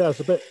nicely, but yeah,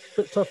 it's a bit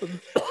tougher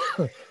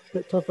than,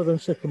 bit tougher than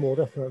sycamore,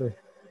 definitely.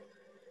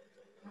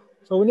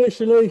 So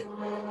initially,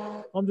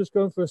 I'm just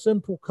going for a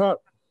simple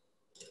cut,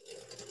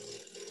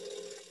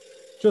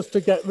 just to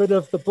get rid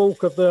of the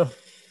bulk of the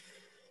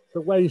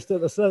waste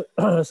at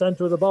the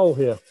center of the bowl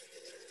here.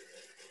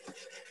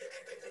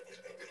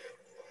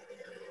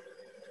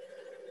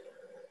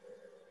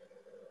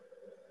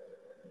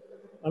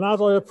 And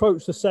as I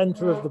approach the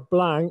center of the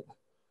blank,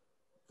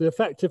 the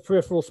effective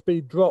peripheral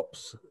speed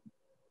drops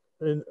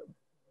in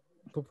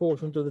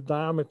proportion to the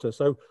diameter.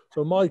 So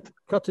my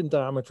cutting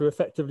diameter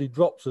effectively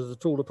drops as the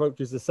tool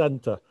approaches the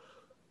center.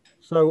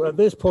 So at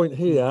this point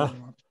here,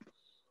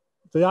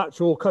 the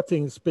actual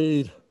cutting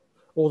speed,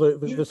 or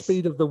the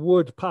speed of the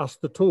wood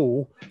past the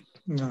tool,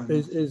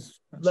 is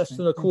less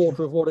than a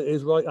quarter of what it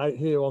is right out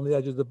here on the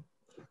edge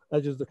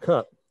of the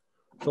cut.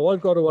 So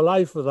I've got to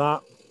allow for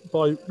that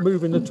by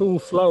moving the tool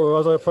slower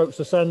as I approach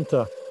the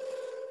center.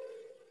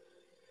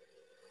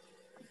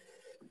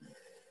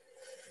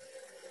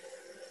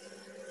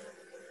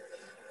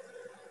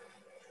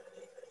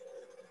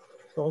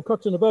 So I'm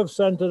cutting above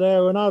center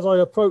there, and as I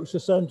approach the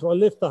center, I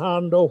lift the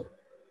handle.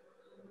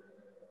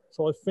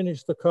 So I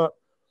finish the cut,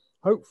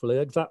 hopefully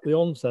exactly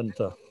on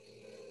center.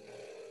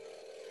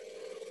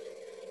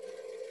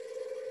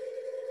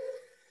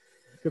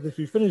 Because if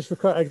you finish the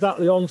cut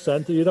exactly on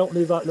center, you don't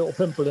leave that little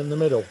pimple in the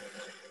middle.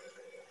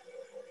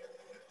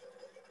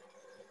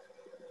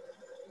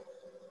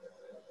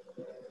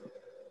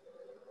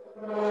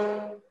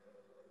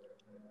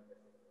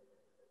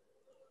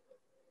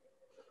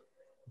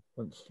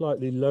 Went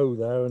slightly low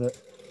there, and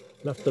it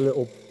left a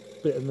little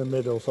bit in the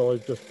middle, so I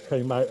just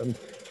came out and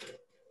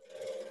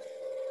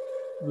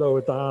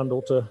lowered the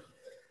handle to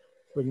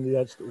bring the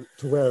edge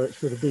to where it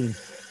should have been.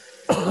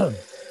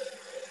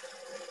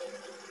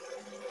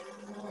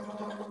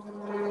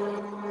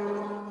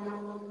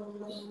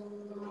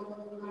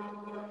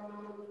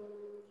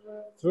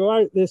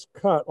 Throughout this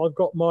cut, I've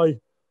got my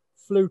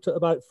flute at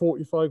about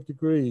 45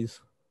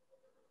 degrees.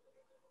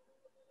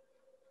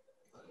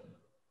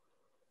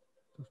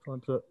 Just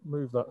trying to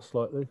move that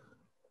slightly.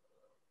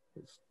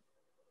 It's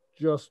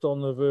just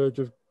on the verge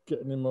of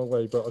getting in my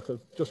way, but I could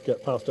just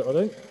get past it, I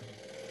think.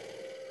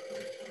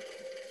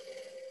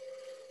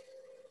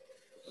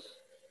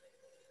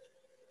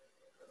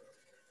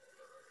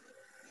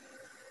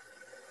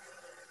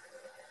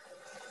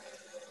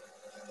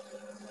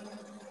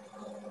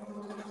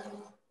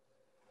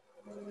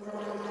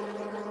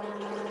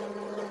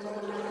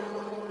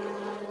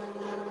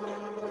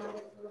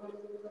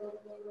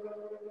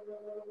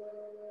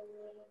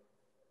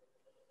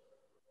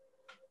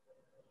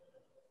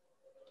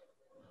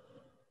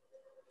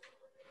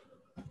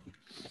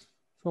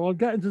 So I'm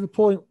getting to the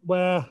point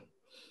where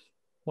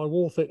my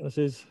wall thickness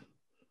is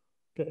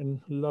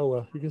getting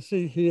lower. You can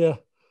see here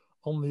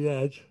on the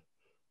edge,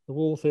 the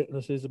wall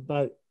thickness is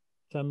about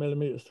 10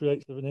 millimeters,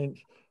 3/8 of an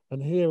inch.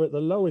 And here at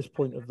the lowest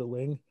point of the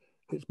wing,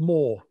 it's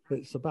more.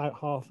 It's about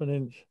 1/2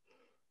 inch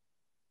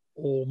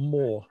or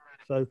more.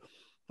 So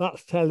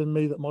that's telling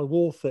me that my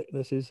wall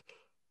thickness is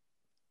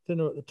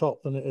thinner at the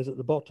top than it is at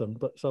the bottom.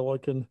 But so I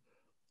can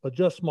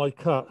adjust my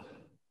cut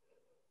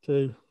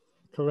to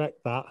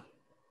correct that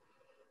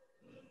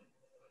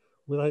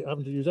without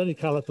having to use any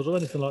calipers or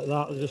anything like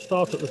that. I just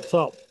start at the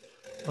top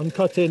and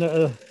cut in at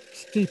a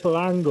steeper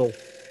angle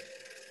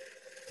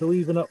to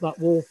even up that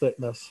wall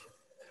thickness.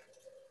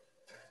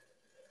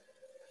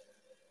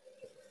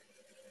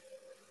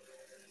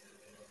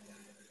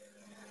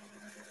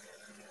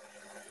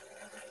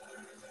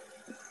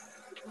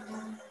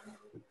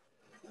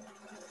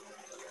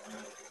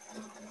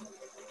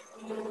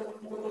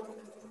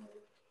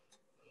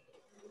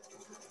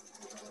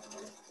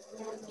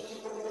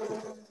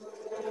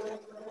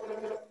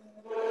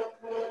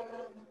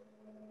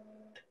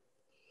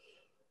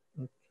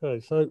 Okay,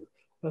 so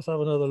let's have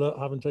another look,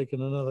 having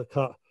taken another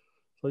cut.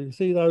 So you can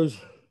see those,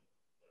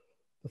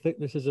 the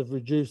thicknesses have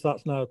reduced.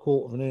 That's now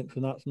 1/4 of an inch,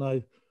 and that's now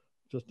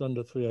just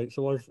under 3/8.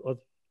 So I've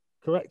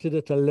corrected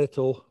it a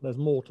little. There's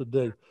more to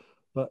do,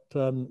 but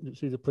you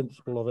see the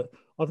principle of it.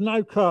 I've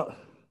now cut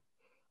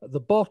at the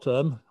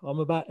bottom. I'm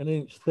about 1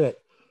 inch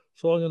thick.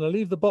 So I'm going to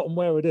leave the bottom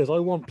where it is. I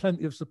want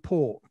plenty of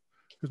support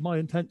because my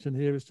intention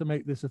here is to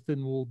make this a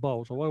thin wall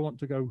bowl. So I want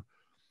to go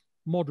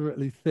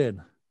moderately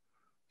thin.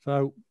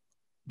 So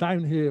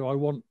down here, I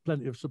want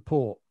plenty of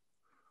support.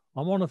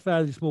 I'm on a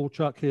fairly small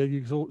chuck here.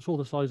 You saw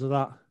the size of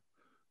that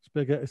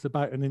spigot. It's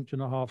about 1.5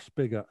 inch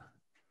spigot.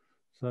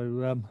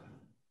 So,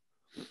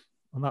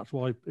 and that's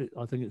why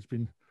I think it's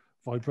been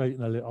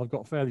vibrating a little. I've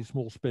got a fairly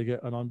small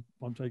spigot and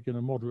I'm taking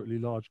a moderately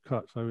large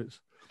cut. So it's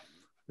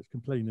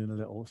complaining a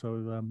little.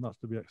 So that's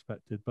to be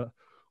expected. But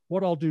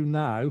what I'll do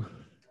now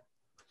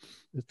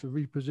is to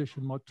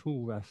reposition my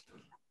tool rest.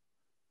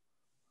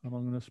 And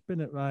I'm going to spin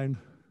it round.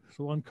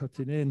 So I'm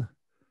cutting in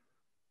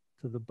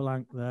to the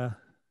blank there,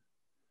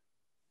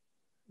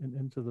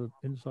 into the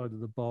inside of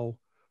the bowl.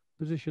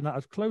 Position that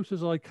as close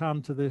as I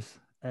can to this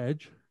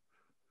edge,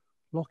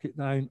 lock it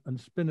down and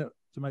spin it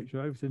to make sure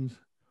everything's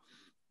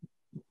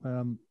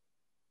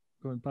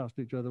going past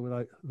each other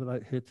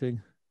without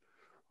hitting.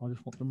 I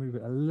just want to move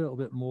it a little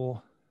bit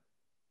more.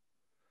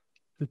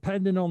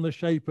 Depending on the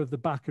shape of the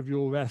back of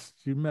your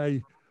rest, you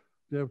may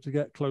be able to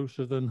get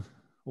closer than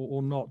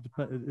or not.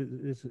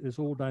 It's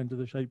all down to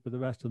the shape of the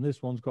rest, and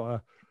this one's got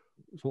a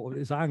sort of,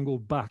 it's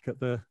angled back at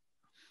the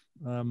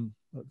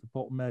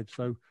bottom edge,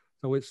 so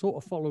it's sort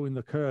of following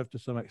the curve to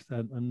some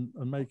extent and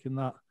making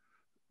that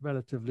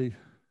relatively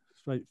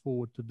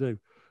straightforward to do.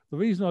 The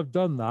reason I've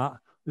done that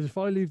is if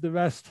I leave the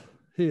rest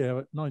here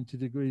at 90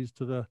 degrees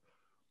to the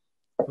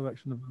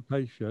direction of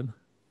rotation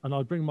and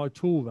I bring my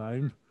tool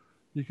round,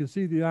 you can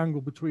see the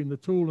angle between the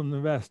tool and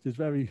the rest is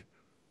very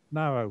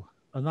narrow,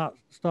 and that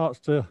starts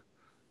to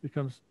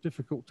become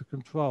difficult to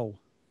control.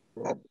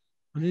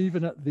 And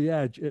even at the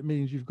edge, it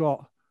means you've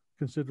got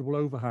considerable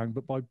overhang.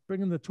 But by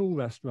bringing the tool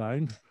rest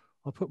round,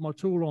 I put my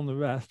tool on the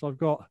rest, I've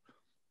got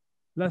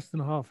less than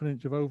 1/2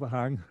 inch of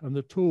overhang, and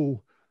the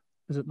tool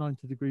is at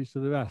 90 degrees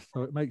to the rest.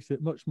 So it makes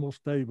it much more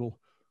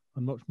stable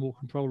and much more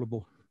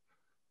controllable.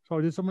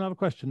 Sorry, did someone have a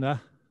question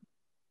there?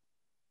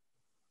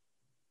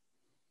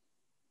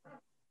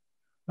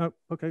 No,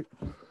 okay.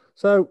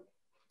 So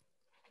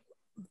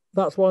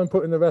that's why I'm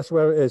putting the rest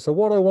where it is. So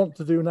what I want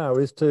to do now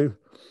is to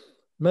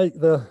make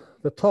the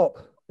top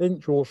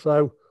inch or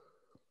so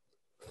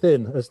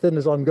thin as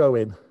I'm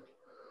going.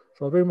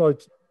 So I'll bring my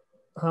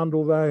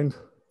handle round,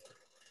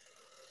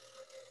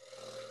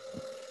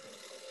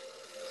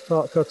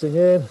 start cutting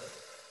in.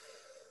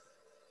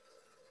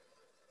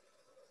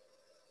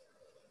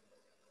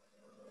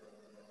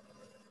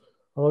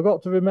 And I've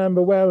got to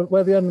remember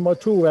where the end of my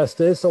tool rest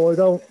is so I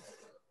don't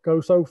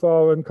go so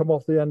far and come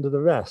off the end of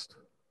the rest.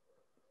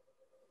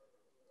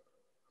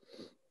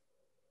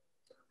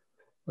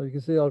 So you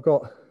can see I've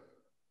got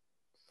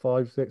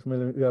 5, 6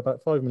 millimeters, yeah,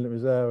 about 5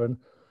 millimeters there and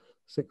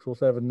 6 or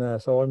 7 there.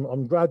 So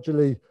I'm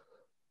gradually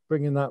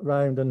bringing that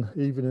round and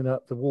evening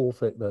up the wall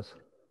thickness.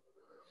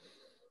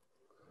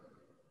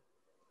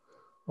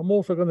 I'm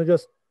also going to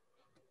just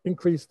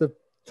increase the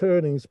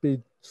turning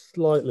speed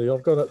slightly.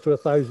 I've gone up to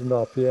 1000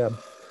 RPM.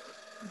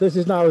 This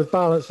is now as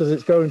balanced as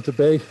it's going to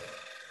be.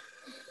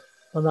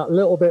 And that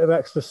little bit of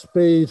extra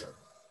speed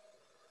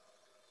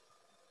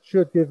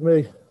should give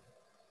me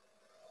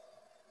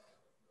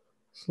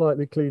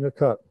slightly cleaner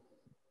cut,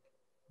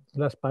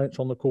 less bounce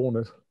on the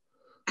corners.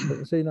 But you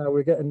can see now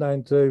we're getting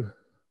down to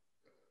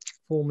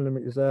 4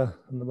 millimeters there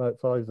and about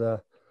 5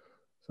 there.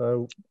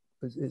 So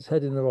it's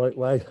heading the right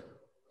way.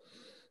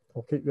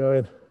 I'll keep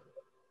going.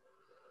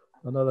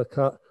 Another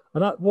cut.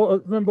 And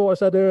remember what I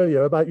said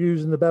earlier about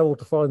using the bevel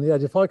to find the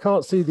edge. If I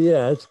can't see the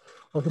edge,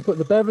 I can put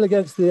the bevel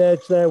against the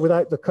edge there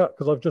without the cut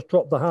because I've just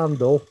dropped the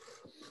handle.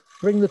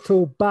 Bring the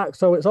tool back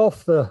so it's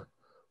off the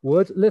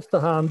wood, lift the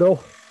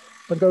handle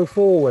and go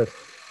forward.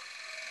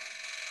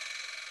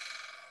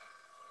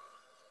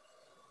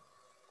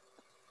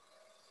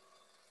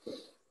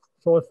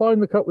 So I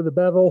find the cut with the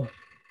bevel,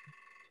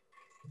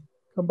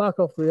 come back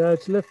off the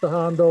edge, lift the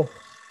handle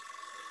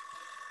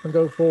and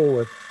go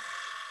forward.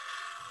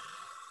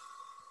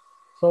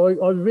 So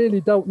I really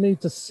don't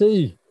need to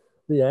see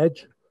the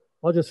edge.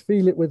 I just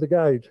feel it with the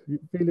gauge,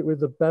 feel it with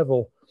the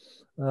bevel,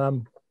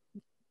 and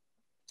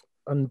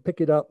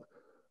pick it up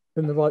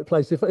in the right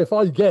place. If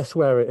I guess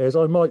where it is,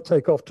 I might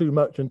take off too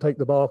much and take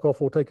the bark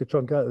off or take a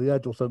chunk out of the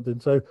edge or something.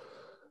 So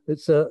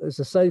it's a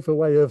safer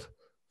way of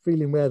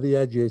feeling where the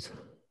edge is.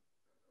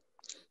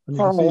 And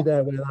you can see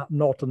there where that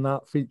knot and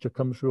that feature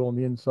comes through on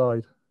the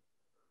inside.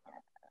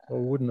 I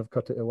wouldn't have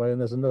cut it away, and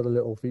there's another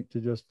little feature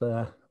just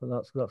there, but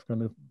that's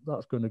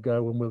going to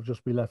go, and we'll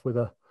just be left with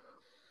a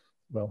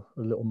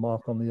little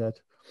mark on the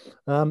edge.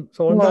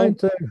 So I'm down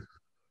to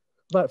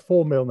about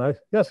 4 mil now.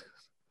 Yes,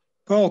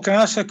 Paul, can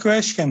I ask a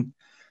question?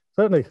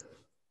 Certainly.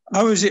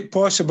 How is it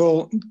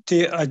possible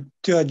to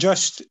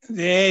adjust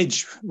the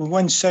edge when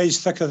one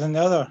side's thicker than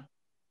the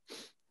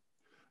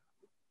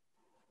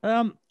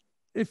other?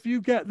 If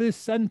you get this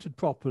centered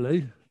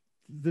properly,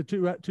 the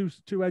two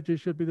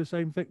edges should be the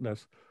same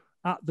thickness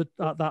at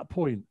that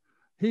point.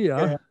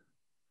 Here,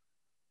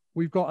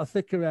 we've got a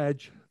thicker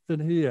edge than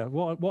here.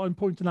 What I'm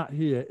pointing at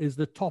here is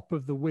the top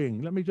of the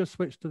wing. Let me just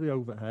switch to the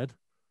overhead.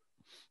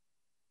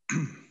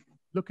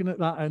 Looking at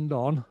that end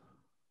on.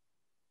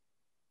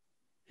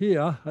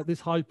 Here, at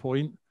this high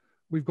point,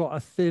 we've got a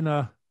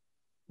thinner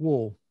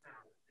wall.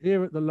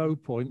 Here at the low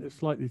point, it's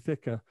slightly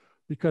thicker,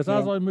 because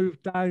as I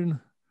move down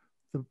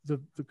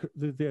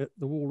the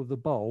wall of the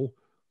bowl,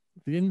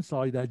 the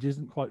inside edge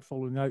isn't quite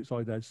following the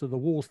outside edge, so the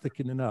wall's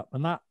thickening up,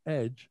 and that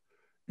edge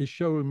is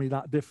showing me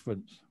that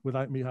difference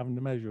without me having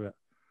to measure it.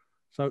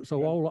 So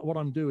what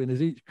I'm doing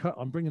is each cut,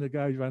 I'm bringing the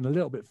gauge around a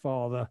little bit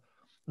farther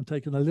and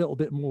taking a little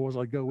bit more as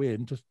I go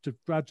in, just to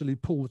gradually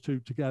pull the two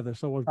together.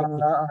 So I've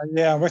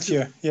got with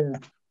you. Yeah,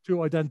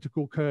 two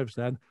identical curves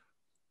then.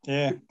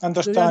 Yeah,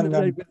 understand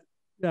them.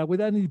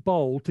 With any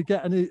bowl, to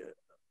get any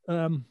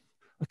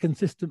a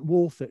consistent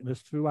wall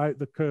thickness throughout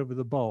the curve of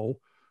the bowl,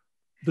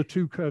 the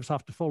two curves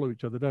have to follow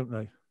each other, don't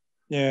they?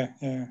 Yeah.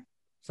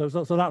 So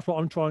that's what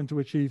I'm trying to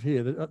achieve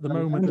here. At the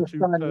moment, the two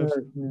curves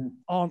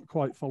aren't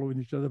quite following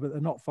each other, but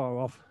they're not far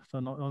off. So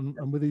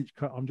and with each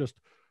cut, I'm just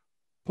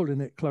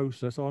pulling it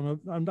closer. So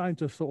I'm down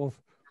to sort of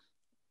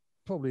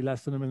probably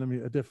less than a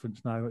millimetre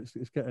difference now.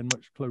 It's getting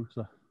much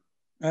closer.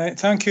 All right,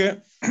 thank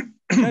you.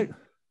 Okay.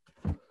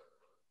 So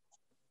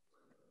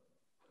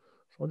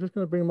I'm just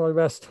going to bring my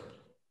rest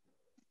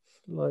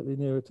slightly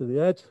nearer to the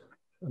edge.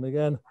 And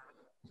again,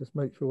 just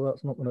make sure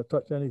that's not going to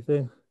touch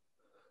anything.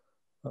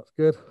 That's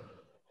good.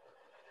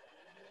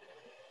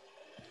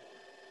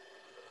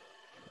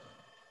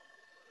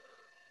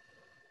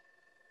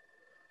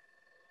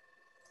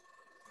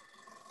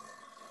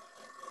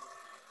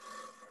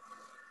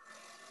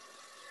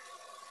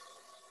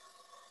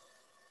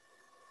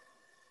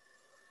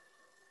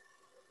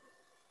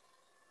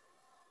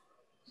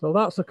 So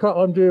that's the cut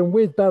I'm doing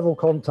with bevel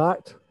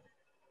contact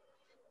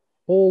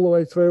all the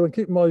way through, and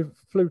keeping my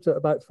flute at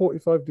about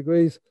 45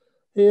 degrees.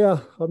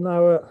 Here, I'm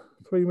now at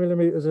 3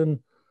 millimeters and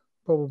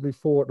probably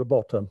 4 at the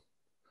bottom.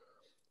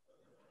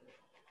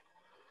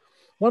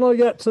 When I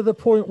get to the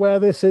point where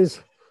this is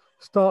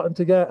starting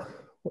to get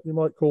what you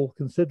might call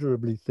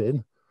considerably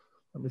thin,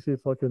 let me see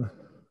if I can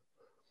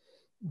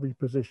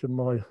reposition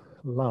my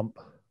lamp.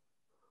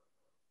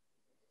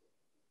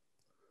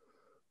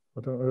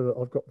 I don't know that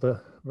I've got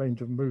the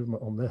range of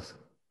movement on this.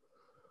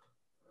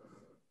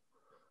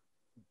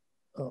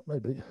 Oh,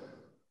 maybe.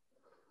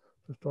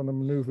 Just trying to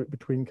maneuver it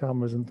between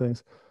cameras and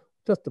things.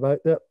 Just about,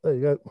 yep, there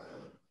you go.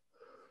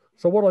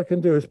 So what I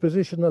can do is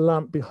position the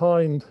lamp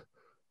behind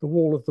the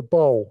wall of the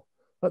bowl.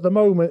 At the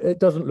moment, it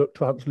doesn't look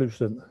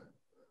translucent.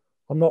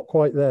 I'm not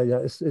quite there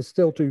yet. It's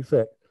still too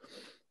thick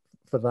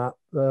for that,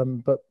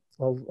 but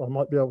I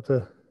might be able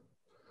to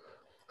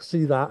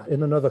see that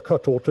in another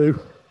cut or two.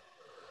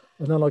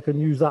 And then I can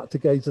use that to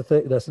gauge the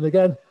thickness. And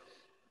again,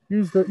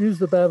 use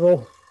the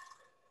bevel,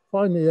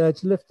 find the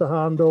edge, lift the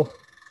handle,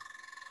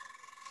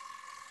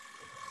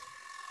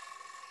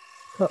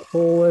 cut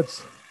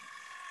forwards.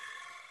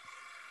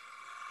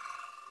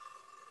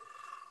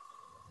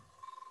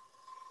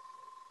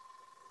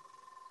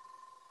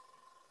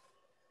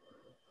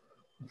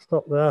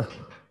 Stop there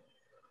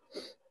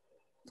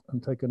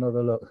and take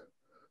another look.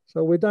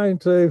 So we're down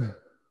to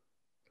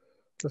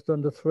just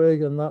under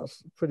 3, and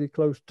that's pretty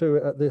close to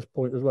it at this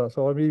point as well.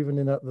 So I'm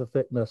evening up the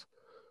thickness.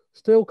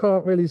 Still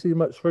can't really see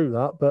much through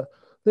that, but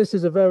this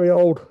is a very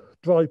old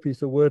dry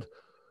piece of wood.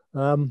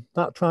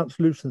 That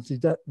translucency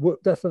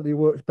definitely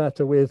works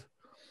better with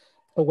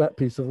a wet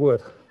piece of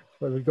wood,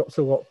 where we've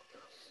still got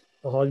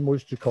a high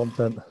moisture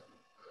content.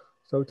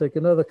 So take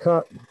another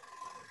cut.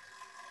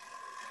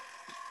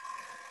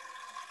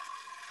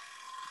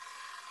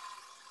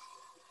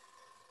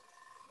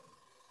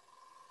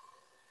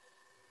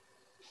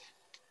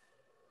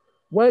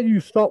 Where you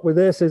stop with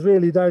this is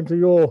really down to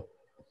your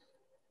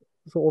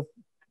sort of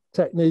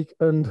technique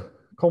and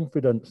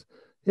confidence.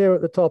 Here at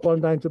the top, I'm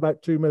down to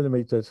about 2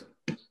 millimeters.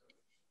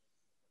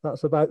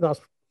 That's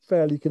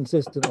fairly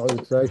consistent, I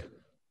would say.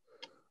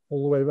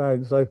 all the way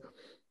around. So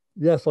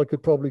yes, I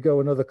could probably go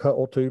another cut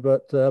or two,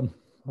 but I'm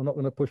not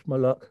going to push my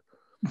luck.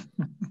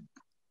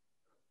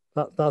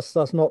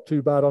 That's not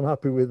too bad. I'm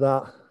happy with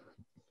that.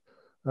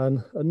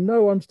 And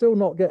no, I'm still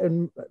not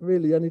getting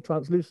really any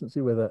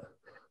translucency with it.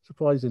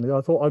 Surprisingly,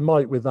 I thought I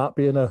might with that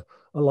being a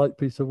light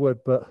piece of wood,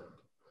 but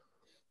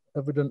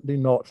evidently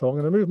not. So I'm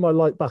going to move my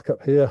light back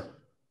up here.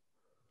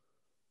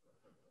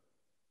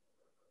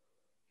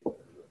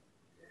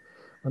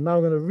 And now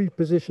I'm going to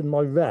reposition my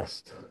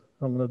rest.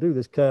 I'm going to do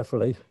this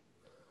carefully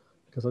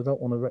because I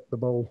don't want to wreck the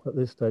bowl at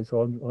this stage.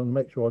 So I'm going to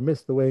make sure I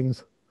miss the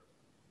wings.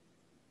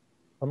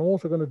 And I'm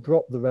also going to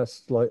drop the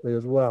rest slightly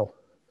as well.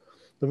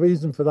 The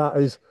reason for that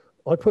is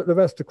I put the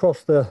rest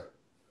across the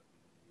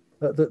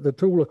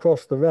tool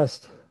across the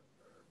rest,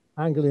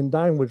 angling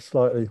downwards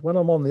slightly. When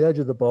I'm on the edge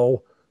of the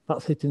bowl,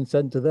 that's hitting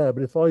center there.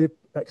 But if I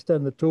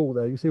extend the tool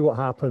there, you see what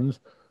happens?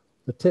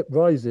 The tip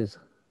rises.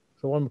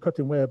 So I'm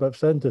cutting way above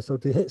center. So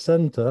to hit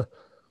center,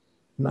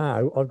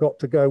 now I've got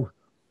to go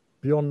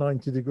beyond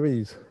 90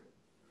 degrees.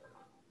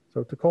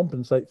 So to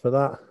compensate for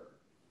that,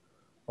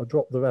 I'll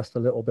drop the rest a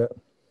little bit.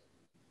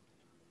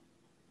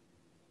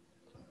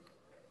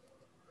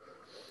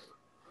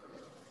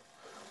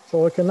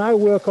 So I can now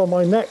work on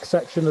my next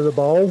section of the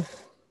bowl.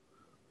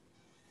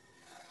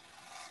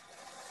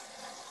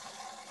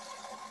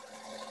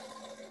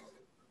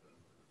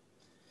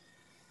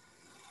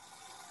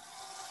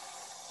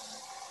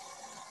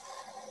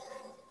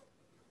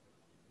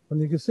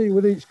 And you can see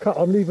with each cut,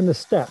 I'm leaving a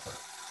step.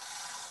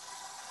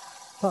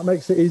 That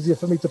makes it easier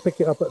for me to pick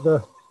it up at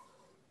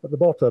the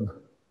bottom.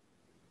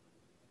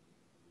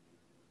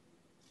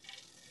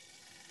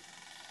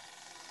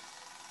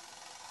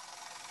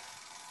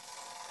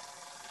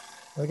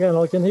 Again,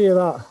 I can hear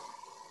that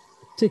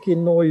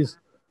ticking noise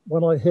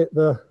when I hit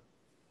the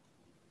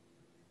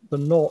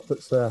knot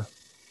that's there.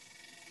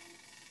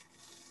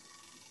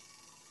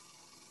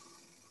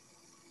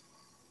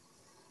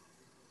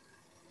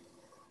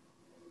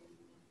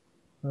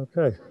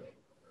 Okay,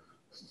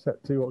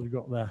 set to what we've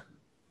got there.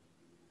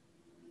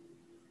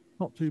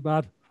 Not too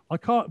bad.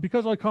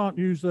 Because I can't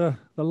use the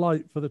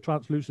light for the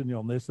translucency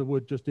on this, the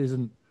wood just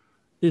isn't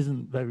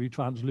very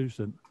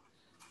translucent.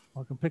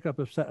 I can pick up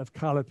a set of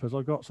calipers.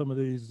 I've got some of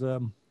these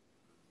the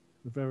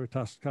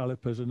Veritas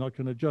calipers, and I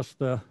can adjust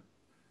the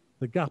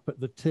gap at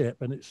the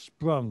tip, and it's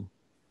sprung.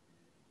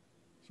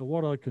 So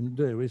what I can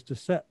do is to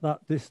set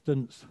that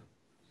distance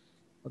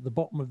at the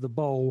bottom of the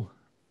bowl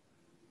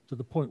to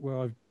the point where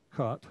I've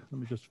cut. Let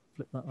me just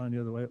flip that around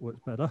the other way, it works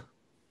better.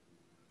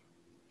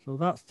 So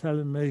that's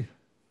telling me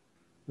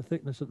the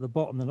thickness at the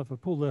bottom. Then if I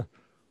pull the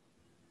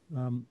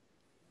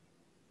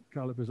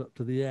calipers up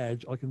to the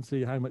edge, I can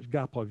see how much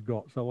gap I've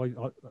got. So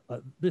I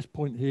at this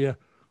point here,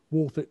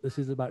 wall thickness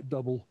is about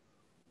double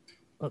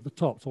at the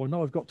top. So I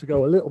know I've got to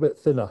go a little bit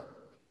thinner.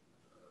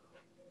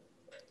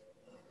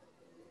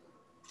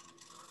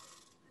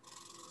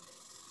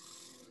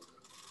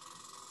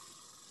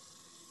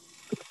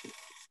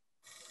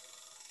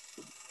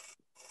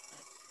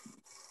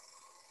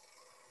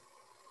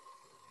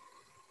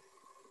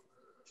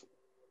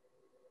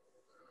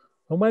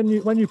 And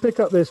when you pick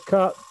up this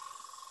cut,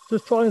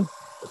 just try and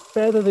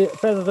feather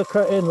the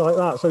cut in like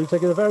that. So you're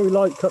taking a very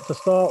light cut to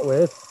start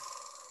with.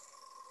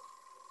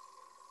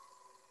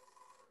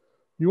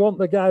 You want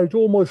the gouge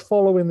almost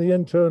following the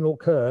internal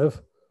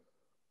curve,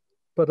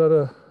 but at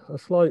a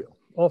slight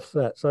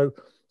offset. So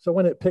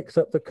when it picks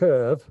up the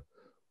curve,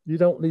 you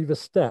don't leave a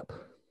step.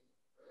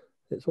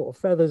 It sort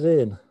of feathers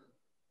in.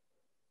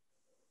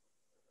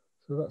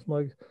 So that's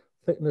my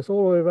thickness.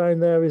 All the way around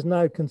there is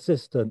now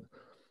consistent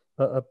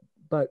at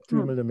about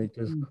 2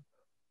 millimeters.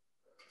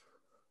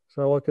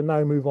 So I can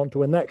now move on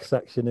to a next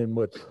section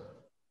inwards.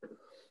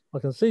 I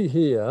can see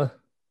here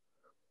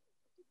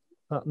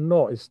that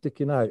knot is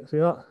sticking out. See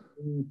that?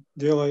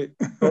 Daylight.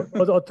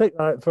 I'll take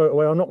that out and throw it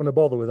away. I'm not going to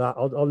bother with that.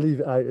 I'll leave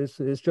it out.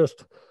 It's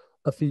just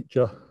a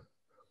feature.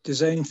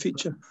 Design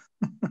feature.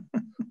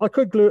 I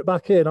could glue it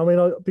back in. I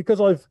mean, because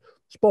I've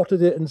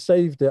spotted it and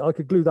saved it, I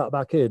could glue that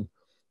back in.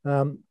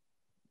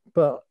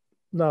 But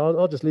no,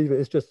 I'll just leave it.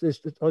 It's just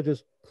I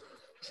just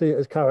see it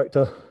as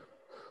character.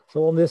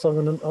 So on this, I'm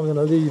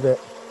gonna leave it.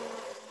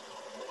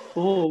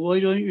 Oh, why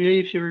don't you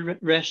leave your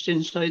rest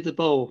inside the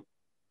bowl?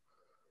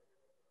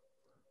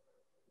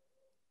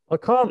 I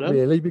can't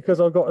really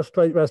because I've got a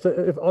straight rest.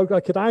 If I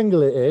could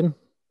angle it in,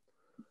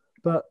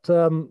 but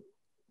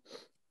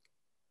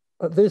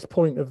at this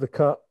point of the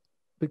cut,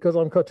 because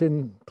I'm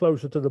cutting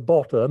closer to the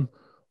bottom,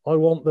 I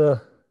want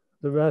the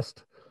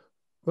rest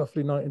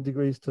roughly 90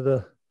 degrees to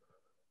the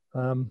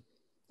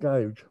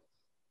gouge.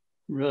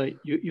 Right,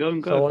 you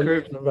haven't got a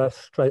curved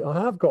rest straight. I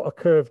have got a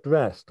curved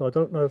rest. I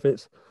don't know if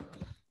it's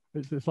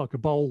like a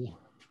bowl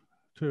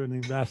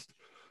turning rest,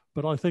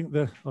 but I think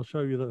I'll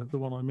show you the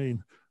one I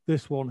mean.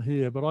 This one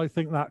here, but I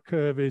think that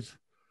curve is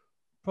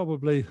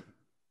probably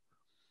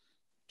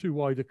too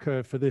wide a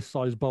curve for this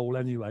size bowl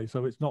anyway.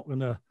 So it's not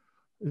gonna.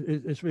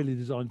 It's really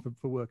designed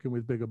for working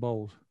with bigger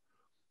bowls.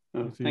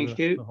 Oh, thank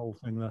you. The whole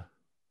thing there.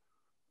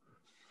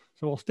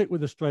 So I'll stick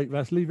with the straight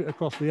rest, leave it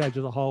across the edge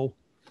of the hole,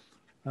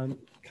 and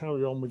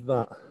carry on with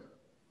that.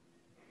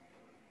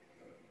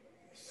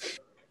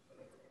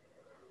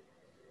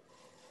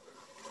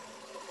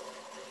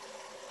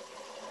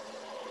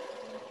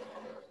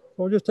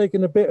 So I'm just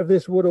taking a bit of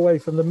this wood away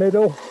from the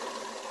middle.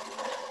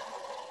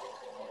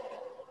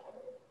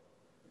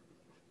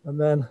 And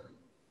then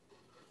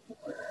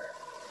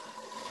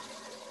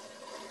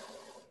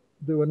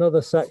do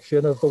another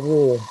section of the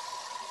wall.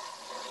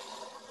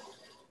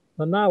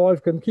 And now I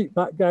can keep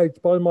that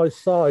gauge by my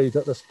side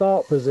at the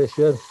start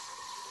position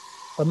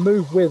and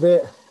move with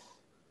it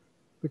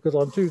because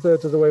I'm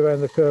 2/3 of the way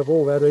around the curve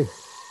already.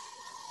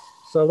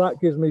 So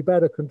that gives me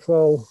better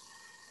control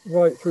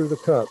right through the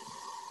cut.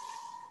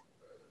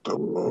 A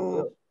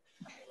little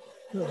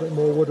bit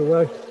more wood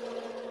away.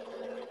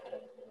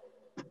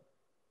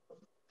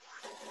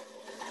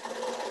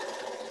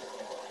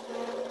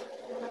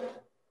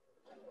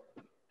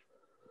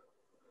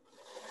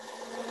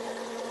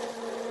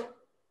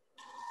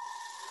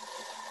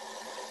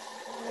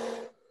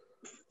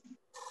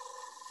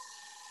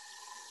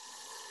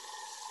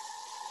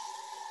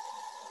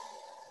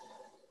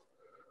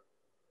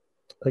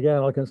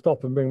 Again, I can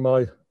stop and bring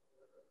my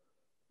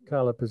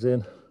calipers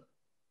in.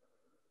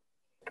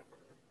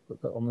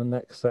 Put that on the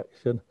next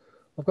section.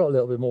 I've got a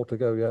little bit more to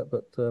go yet,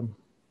 but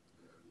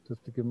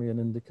just to give me an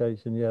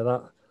indication, yeah,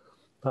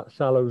 that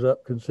shallows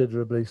up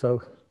considerably,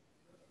 so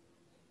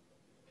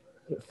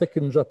it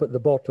thickens up at the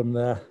bottom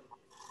there.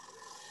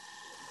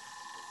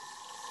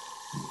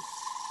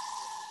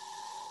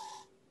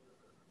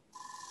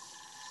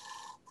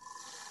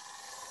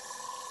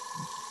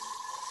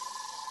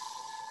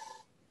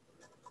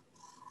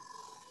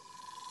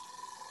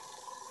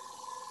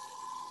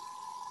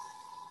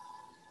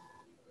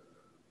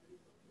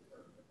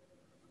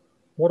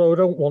 What I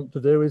don't want to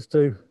do is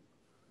to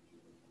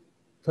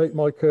take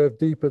my curve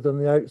deeper than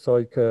the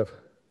outside curve,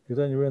 because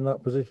then you're in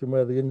that position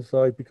where the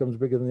inside becomes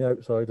bigger than the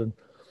outside, and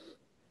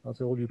that's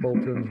all you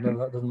bolt turns know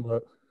that doesn't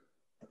work.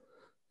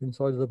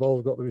 Inside of the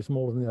bowl's got to be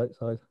smaller than the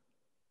outside.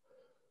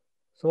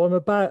 So I'm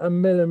about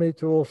 1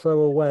 millimetre or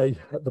so away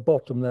at the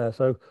bottom there,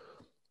 so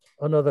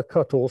another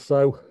cut or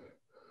so,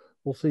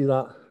 we'll see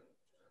that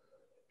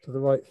to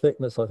the right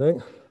thickness, I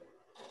think.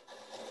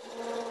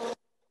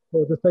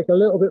 We'll just take a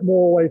little bit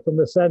more away from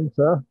the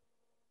centre.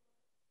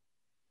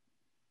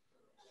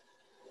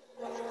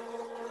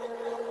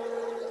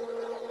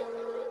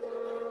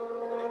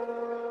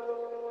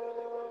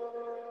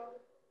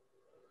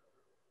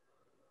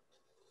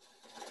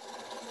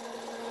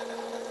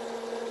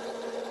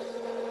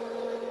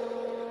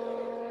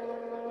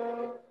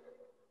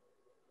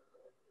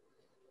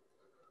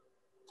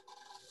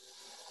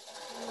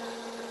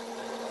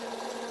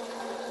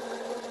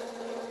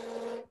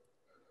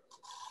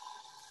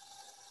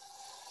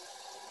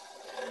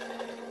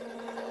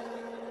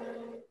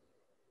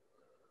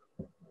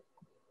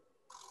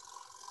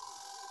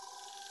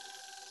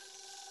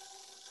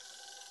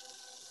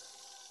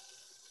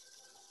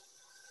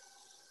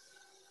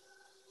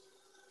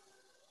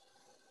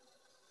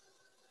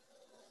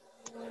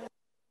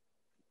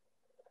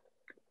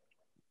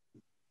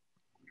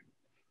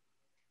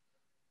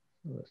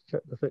 Let's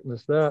check the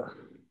thickness there.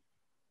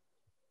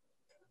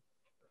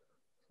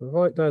 So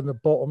right down the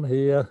bottom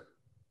here,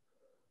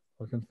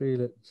 I can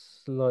feel it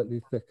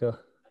slightly thicker.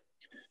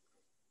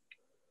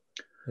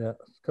 Yeah,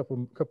 a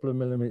couple of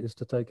millimeters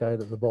to take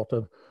out at the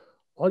bottom.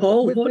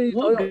 Paul,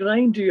 what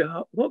grind do you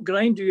have? What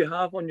grind do you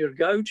have on your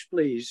gouge,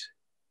 please?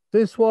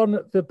 This one,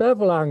 the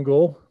bevel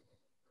angle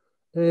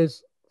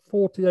is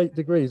 48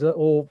 degrees,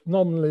 or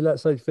nominally,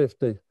 let's say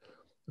 50.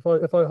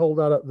 If I hold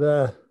that up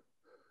there,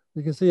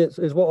 you can see it's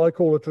what I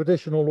call a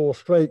traditional or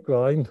straight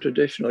grind.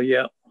 Traditional,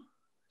 yeah.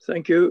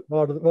 Thank you.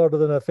 Rather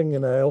than a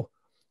fingernail.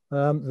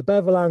 The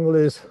bevel angle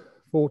is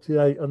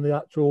 48 and the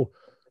actual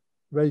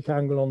rake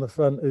angle on the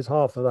front is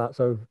half of that,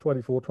 so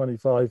 24,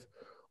 25.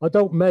 I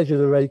don't measure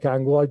the rake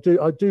angle. I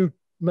do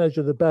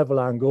measure the bevel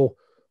angle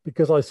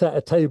because I set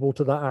a table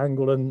to that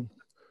angle and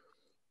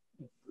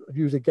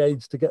use a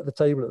gauge to get the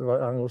table at the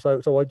right angle.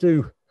 So I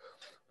do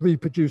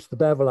reproduce the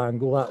bevel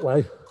angle that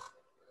way.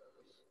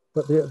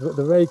 But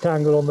the rake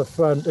angle on the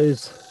front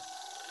is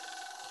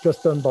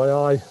just done by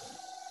eye.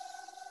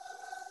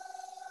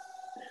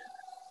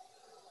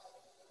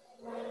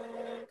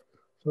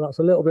 So that's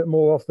a little bit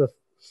more off the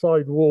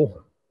side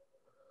wall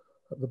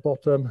at the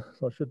bottom.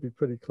 So I should be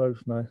pretty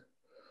close now.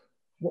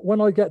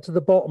 When I get to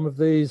the bottom of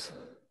these,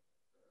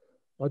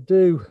 I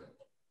do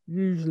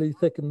usually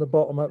thicken the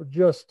bottom up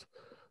just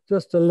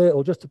a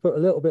little, just to put a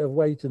little bit of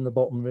weight in the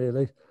bottom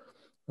really.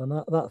 And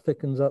that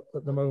thickens up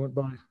at the moment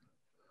by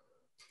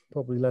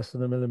probably less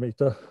than 1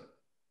 millimetre.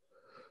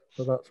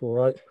 So that's all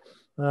right.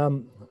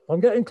 I'm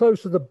getting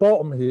close to the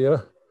bottom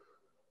here.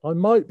 I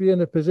might be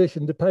in a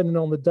position, depending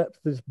on the depth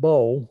of this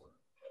bowl,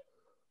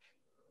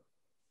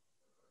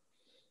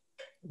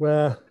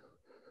 where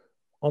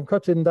I'm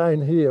cutting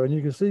down here and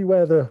you can see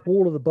where the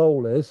wall of the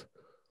bowl is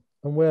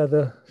and where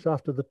the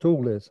shaft of the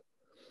tool is.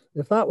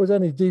 If that was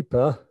any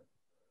deeper,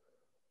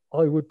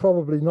 I would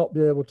probably not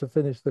be able to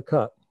finish the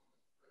cut.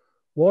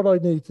 What I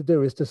need to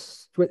do is to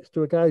switch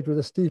to a gauge with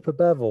a steeper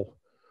bevel.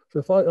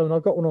 So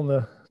I've got one on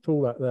the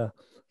tool rack there.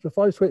 So if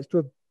I switch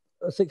to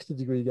a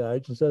 60-degree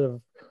gauge instead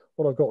of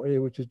what I've got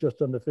here, which is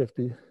just under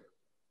 50,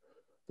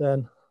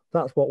 then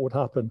that's what would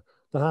happen.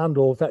 the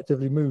handle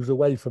effectively moves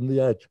away from the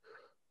edge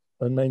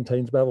and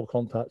maintains bevel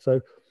contact.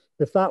 So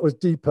if that was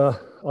deeper,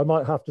 I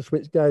might have to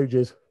switch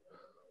gauges.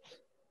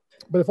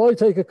 But if I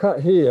take a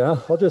cut here,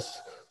 I'll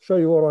just show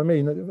you what I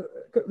mean.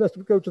 Let's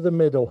go to the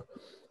middle.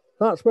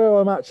 That's where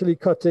I'm actually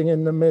cutting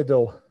in the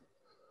middle.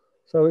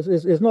 So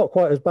it's not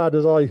quite as bad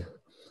as I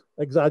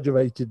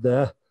exaggerated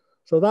there.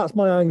 So that's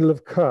my angle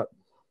of cut.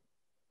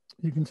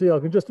 You can see I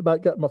can just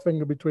about get my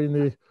finger between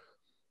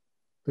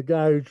the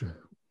gouge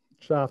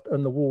shaft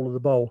and the wall of the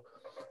bowl.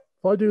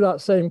 If I do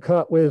that same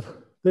cut with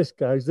this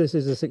gouge, this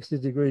is a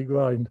 60-degree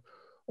grind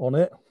on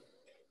it.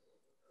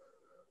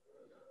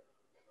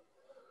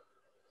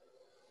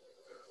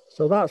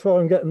 So that's where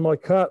I'm getting my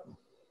cut.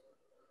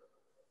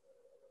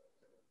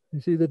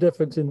 You see the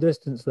difference in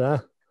distance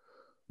there?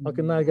 I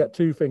can now get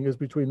 2 fingers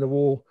between the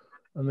wall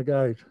and the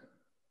gouge.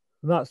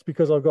 And that's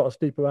because I've got a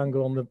steeper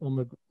angle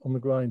on the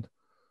grind.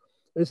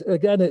 It's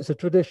a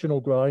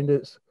traditional grind.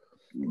 It's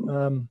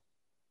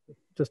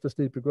just a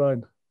steeper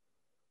grind.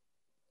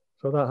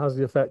 So that has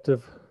the effect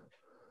of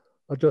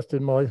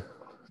adjusting my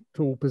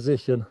tool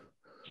position,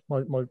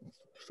 my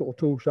sort of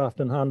tool shaft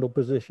and handle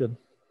position.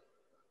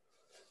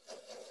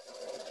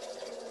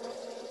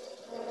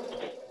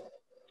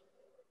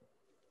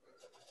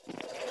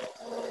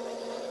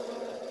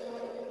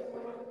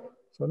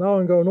 So now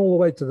I'm going all the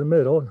way to the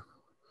middle.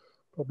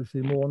 Probably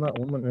see more on that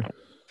one, wouldn't you?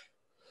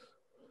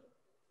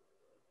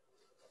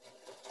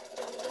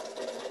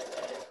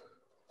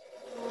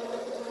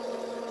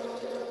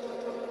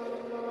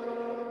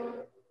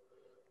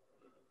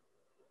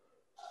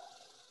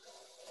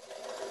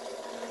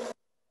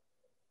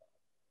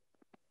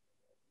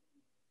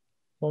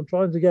 I'm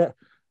trying to get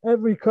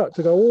every cut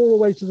to go all the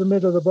way to the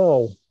middle of the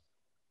bowl.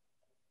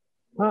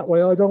 That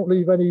way I don't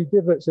leave any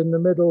divots in the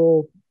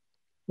middle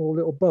or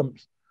little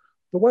bumps.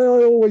 The way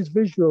I always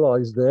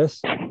visualize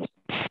this,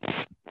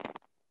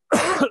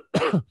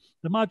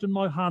 imagine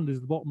my hand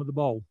is the bottom of the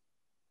bowl.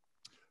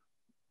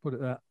 Put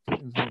it there.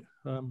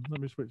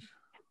 Let me switch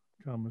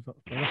cameras, that's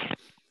better.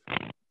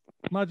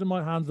 Imagine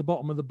my hand's the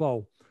bottom of the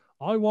bowl.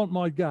 I want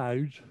my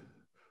gouge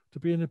to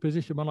be in a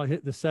position when I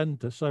hit the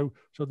center. So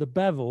the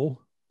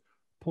bevel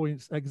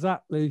points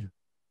exactly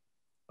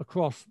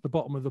across the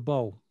bottom of the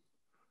bowl.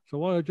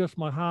 So I adjust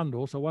my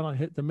handle, so when I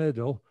hit the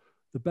middle,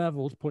 the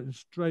bevel's pointing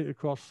straight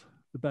across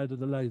the bed of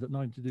the lathe at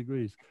 90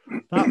 degrees.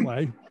 That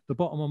way, the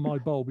bottom of my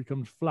bowl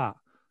becomes flat.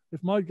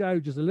 If my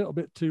gouge is a little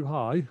bit too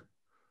high,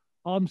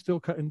 I'm still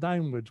cutting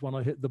downwards when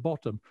I hit the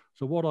bottom.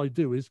 So what I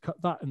do is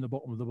cut that in the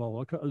bottom of the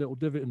bowl. I cut a little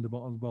divot in the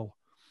bottom of the bowl.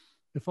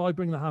 If I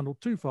bring the handle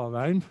too far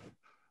around,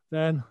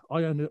 then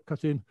I end up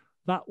cutting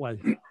that way.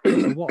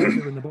 So what I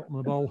do in the bottom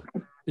of the bowl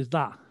is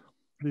that,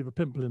 leave a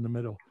pimple in the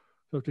middle.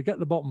 So to get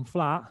the bottom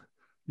flat,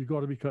 you've got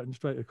to be cutting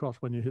straight across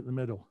when you hit the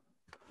middle.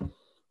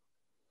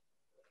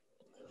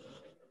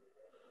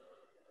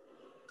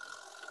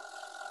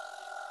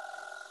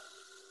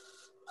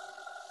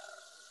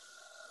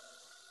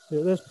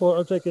 At this point,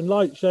 I'm taking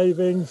light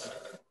shavings.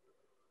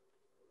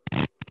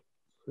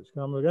 Switch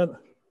camera again.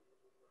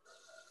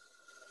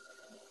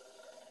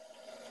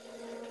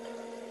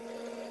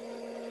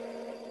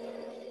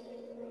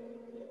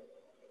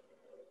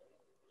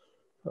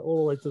 Cut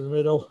all the way to the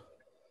middle.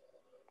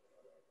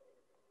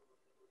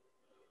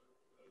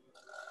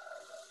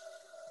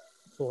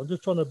 So I'm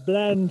just trying to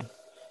blend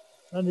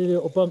any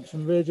little bumps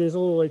and ridges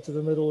all the way to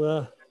the middle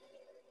there.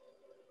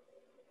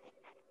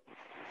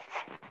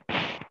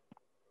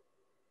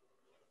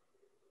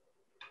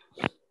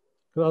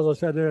 Because as I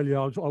said earlier,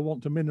 I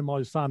want to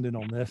minimize sanding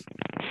on this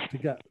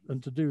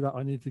to do that,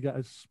 I need to get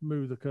as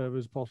smooth a curve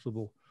as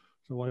possible.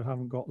 So I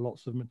haven't got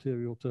lots of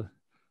material to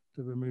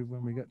remove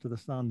when we get to the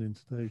sanding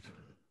stage.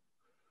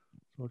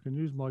 So I can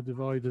use my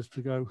dividers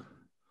to go.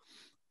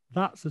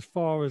 That's as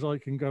far as I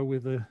can go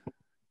with the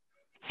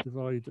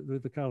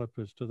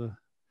calipers to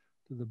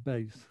the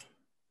base.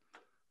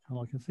 And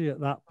I can see at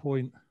that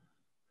point,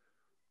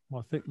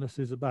 my thickness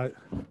is about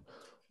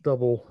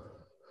double.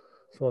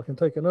 So I can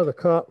take another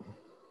cut.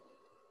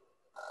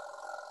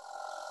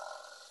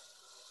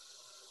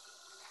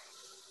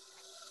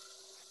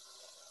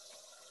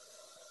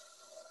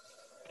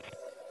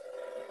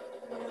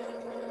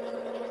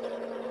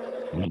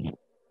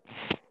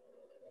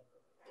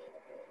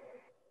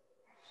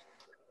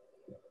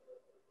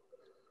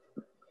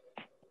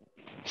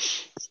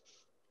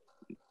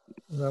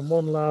 And then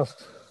one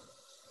last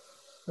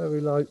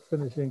very light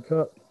finishing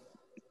cut.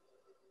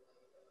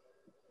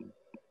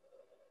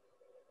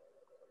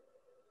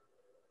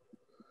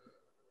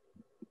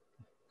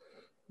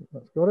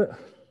 That's got it.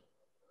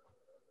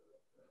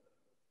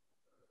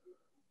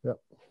 Yep.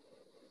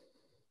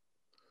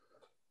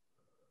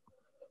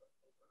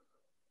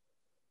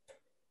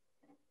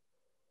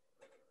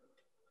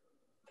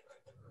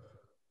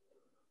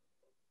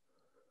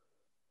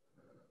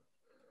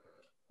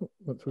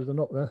 Went through the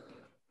knot there.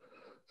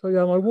 So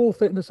yeah, my wall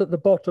thickness at the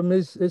bottom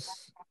is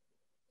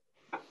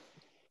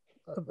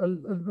a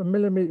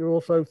millimetre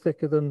or so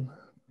thicker than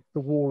the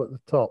wall at the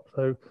top.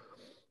 So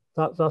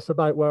that's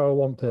about where I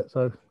want it.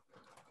 So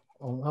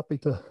I'm happy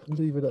to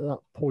leave it at that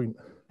point.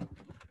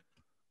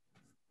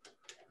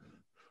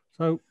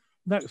 So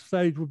next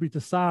stage would be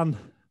to sand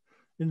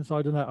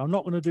inside and out. I'm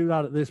not going to do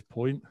that at this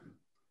point.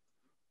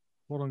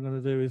 What I'm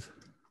going to do is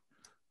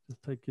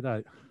just take it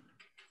out.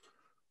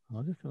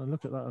 I'm just going to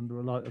look at that under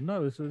a light and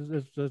notice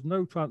there's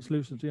no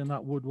translucency in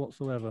that wood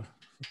whatsoever,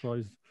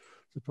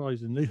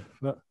 surprisingly.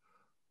 But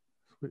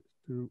switch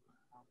to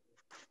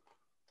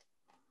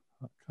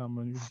that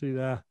camera, and you can see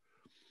there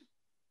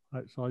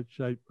outside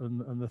shape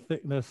and the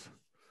thickness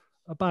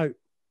about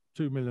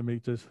 2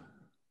 millimeters.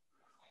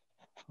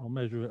 I'll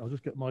measure it. I'll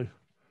just get my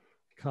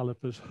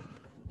calipers.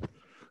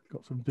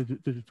 Got some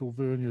digital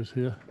verniers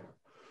here,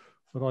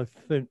 but I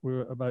think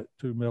we're at about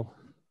 2 mil.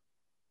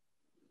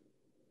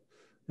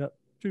 Yep,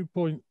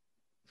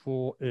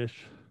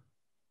 2.4-ish.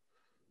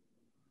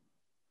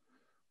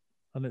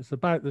 And it's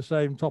about the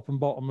same top and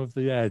bottom of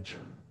the edge.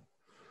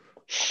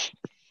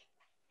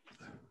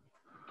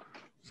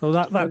 So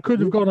that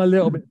could have gone a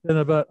little bit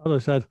thinner, but as I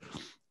said,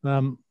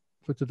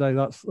 for today,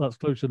 that's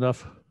close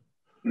enough.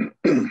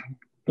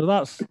 So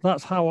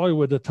that's how I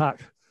would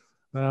attack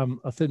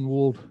a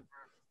thin-walled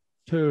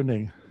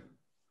turning.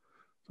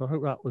 So I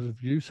hope that was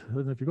of use.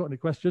 And if you've got any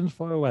questions,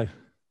 fire away.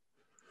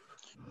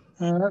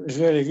 That was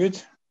very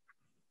good.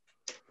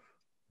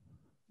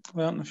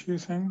 Learned a few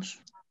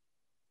things.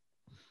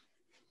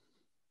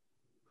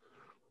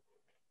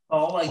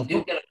 Oh, I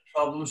do get a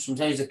problem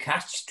sometimes. The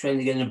catch trying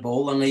to get in a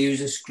bowl, and I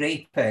use a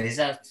scraper. Is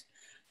that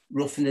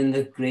roughening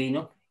the grain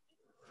up?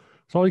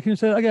 Sorry, can you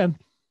say that again?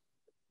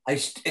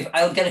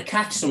 I'll get a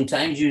catch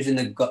sometimes using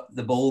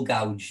the bowl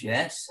gouge,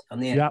 yes, on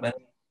the end.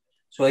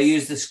 So I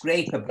use the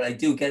scraper, but I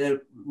do get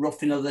a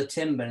roughing of the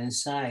timber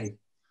inside.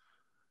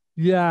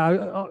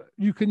 Yeah,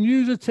 you can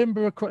use a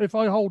timber. If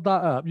I hold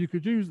that up, you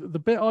could use the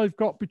bit I've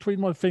got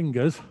between my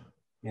fingers.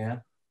 Yeah,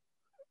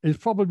 is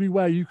probably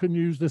where you can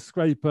use the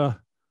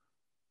scraper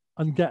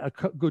and get a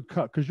good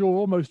cut, because you're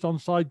almost on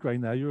side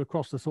grain there. You're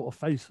across the sort of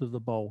face of the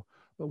bowl.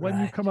 But when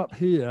you come up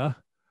here,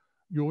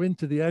 you're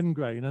into the end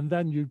grain, and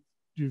then you've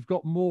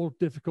got more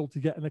difficulty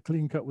getting a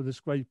clean cut with a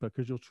scraper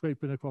because you're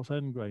scraping across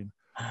end grain.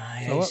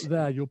 So up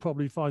there, you'll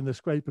probably find the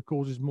scraper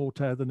causes more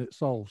tear than it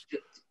solves.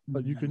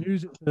 But you can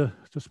use it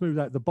to smooth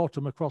out the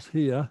bottom across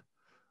here.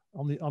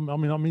 On the, I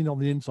mean on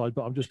the inside,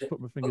 but I'm just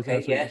putting my fingers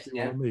there so you see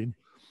what I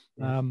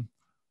mean.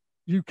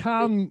 You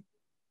can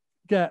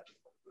get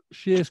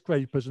shear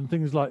scrapers and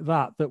things like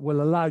that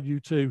will allow you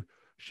to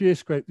shear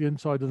scrape the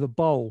inside of the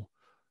bowl.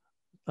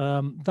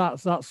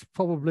 That's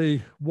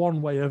probably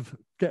one way of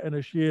getting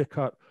a shear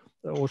cut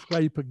or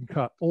scraping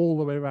cut all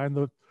the way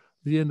around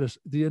the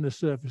inner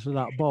surface of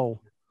that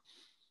bowl.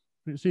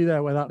 You see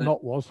there where that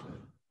knot was,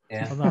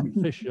 and that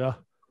fissure.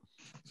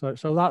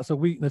 So that's a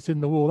weakness in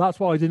the wall.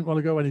 That's why I didn't want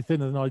to go any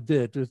thinner than I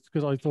did, just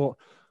because I thought,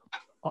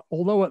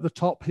 although at the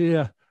top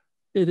here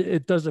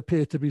it does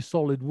appear to be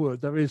solid wood,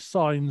 there is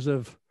signs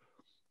of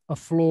a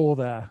flaw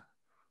there.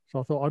 So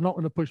I thought, I'm not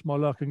going to push my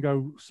luck and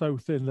go so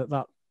thin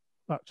that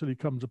actually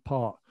comes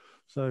apart.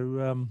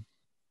 So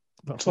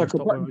that's like a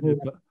buttonhole.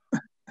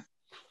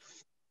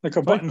 Like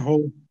a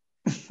buttonhole.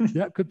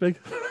 Yeah, it could be.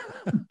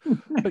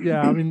 But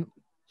yeah, I mean,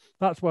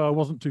 that's why I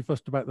wasn't too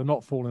fussed about the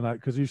knot falling out,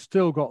 because you've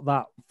still got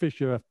that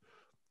fissure,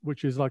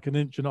 which is like 1.5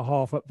 inches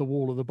up the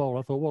wall of the bowl.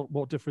 I thought,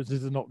 what difference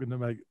is it not going to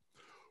make?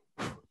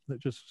 It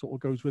just sort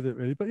of goes with it,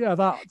 really. But yeah,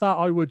 that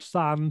I would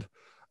sand.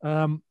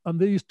 And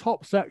these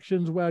top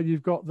sections where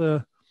you've got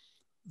the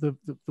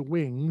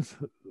wings,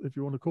 if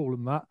you want to call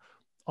them that,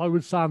 I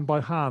would sand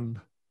by hand,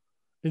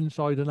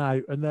 inside and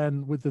out, and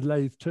then with the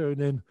lathe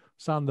turning,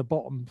 sand the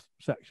bottom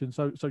section.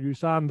 So you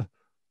sand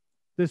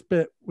this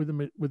bit with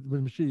the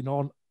machine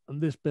on,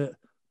 and this bit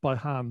by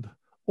hand,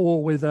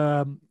 or with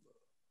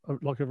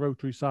like a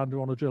rotary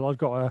sander on a drill. I've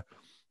got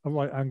a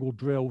right angle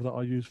drill that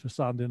I use for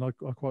sanding. I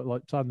quite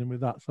like sanding with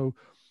that, so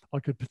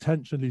I could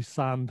potentially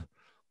sand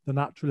the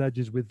natural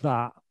edges with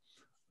that,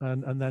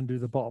 and then do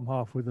the bottom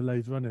half with the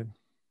lathe running.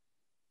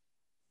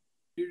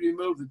 You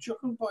remove the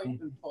chuckle point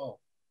and Paul?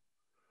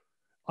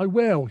 I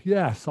will,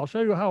 yes. I'll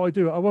show you how I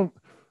do it. I won't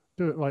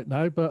do it right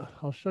now, but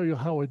I'll show you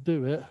how I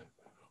do it.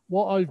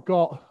 What I've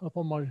got up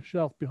on my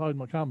shelf behind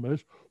my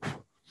cameras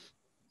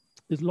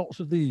is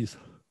lots of these.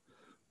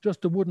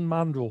 Just a wooden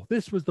mandrel.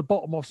 This was the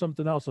bottom of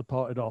something else I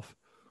parted off.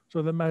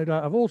 So they're made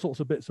out of all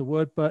sorts of bits of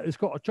wood, but it's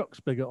got a chuck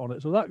spigot on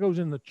it. So that goes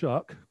in the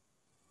chuck.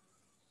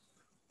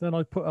 Then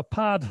I put a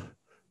pad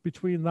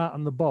between that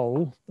and the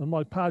bowl, and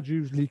my pad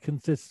usually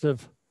consists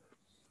of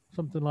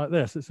something like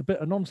this. It's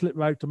a non-slip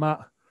router mat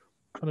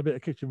and a bit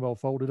of kitchen roll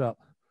folded up.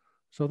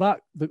 So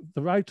that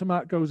the router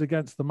mat goes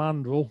against the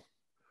mandrel,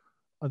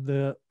 and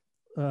the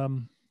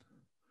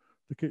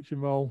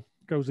kitchen roll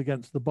goes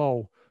against the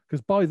bowl.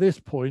 Because by this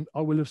point,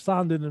 I will have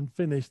sanded and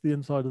finished the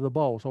inside of the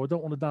bowl, so I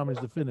don't want to damage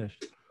the finish.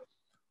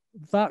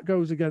 That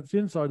goes against the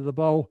inside of the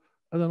bowl,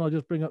 and then I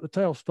just bring up the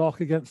tailstock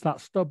against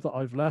that stub that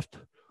I've left,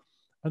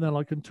 and then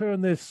I can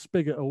turn this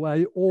spigot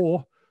away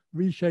or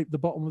reshape the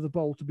bottom of the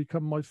bowl to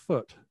become my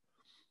foot.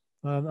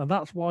 And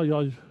that's why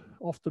I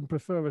often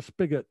prefer a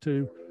spigot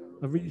to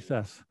a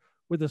recess.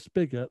 With a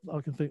spigot,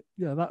 I can think,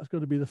 yeah, that's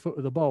going to be the foot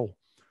of the bowl.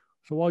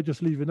 So I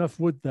just leave enough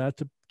wood there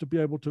to be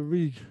able to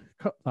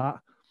recut that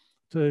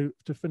to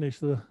finish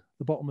the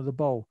bottom of the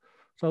bowl.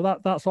 So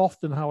that's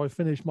often how I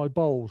finish my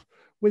bowls.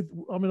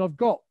 I mean, I've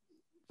got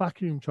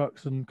vacuum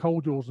chucks and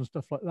cold jaws and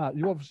stuff like that.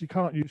 You obviously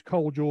can't use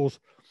cold jaws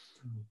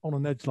on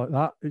an edge like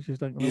that. It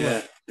just ain't gonna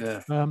work.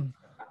 Yeah.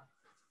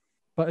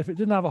 But if it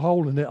didn't have a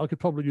hole in it, I could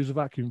probably use a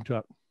vacuum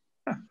chuck.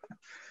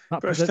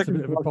 That presents a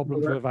bit of a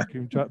problem for a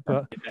vacuum chuck,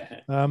 but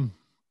I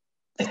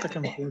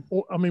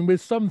mean,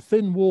 with some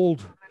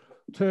thin-walled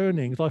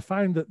turnings, I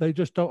found that they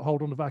just don't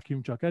hold on the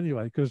vacuum chuck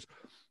anyway, because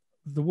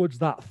the wood's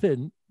that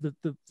thin,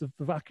 the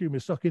vacuum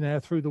is sucking air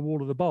through the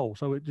wall of the bowl,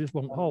 so it just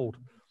won't hold.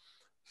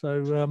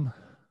 So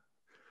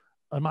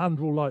a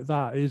mandrel like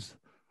that is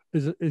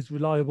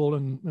reliable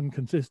and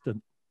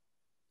consistent.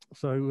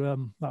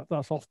 So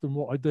that's often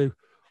what I do.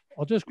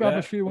 I'll just grab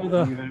a few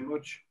other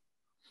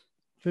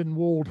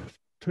thin-walled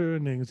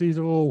turnings. These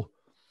are all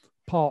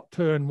part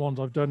turn ones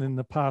I've done in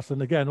the past,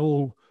 and again,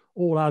 all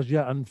as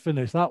yet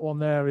unfinished. That one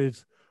there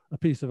is a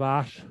piece of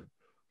ash,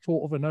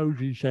 sort of an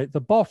ogee shape.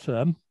 The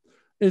bottom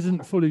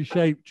isn't fully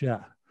shaped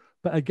yet,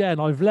 but again,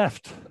 I've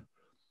left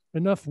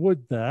enough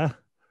wood there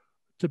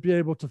to be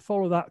able to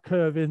follow that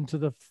curve into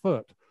the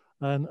foot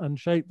and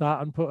shape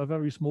that and put a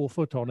very small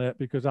foot on it,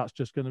 because that's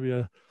just going to be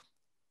a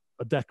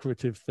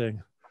decorative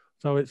thing.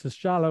 So it's a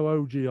shallow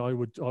ogee,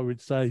 I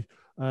would say,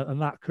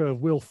 and that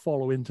curve will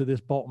follow into this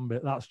bottom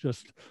bit. That's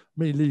just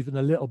me leaving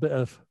a little bit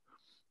of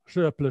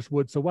surplus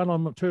wood. So when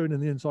I'm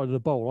turning the inside of the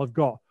bowl, I've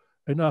got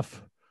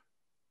enough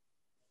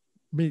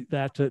meat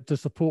there to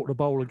support the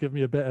bowl and give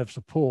me a bit of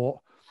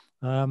support,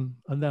 and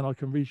then I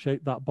can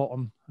reshape that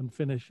bottom and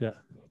finish it.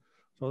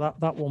 So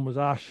that one was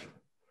ash.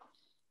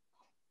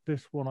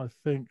 This one, I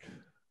think,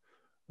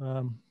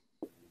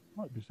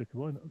 might be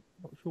sycamore. I'm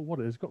not sure what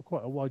it is. It's got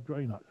quite a wide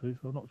grain actually,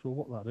 so I'm not sure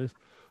what that is.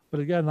 But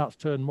again, that's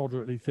turned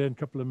moderately thin,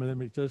 couple of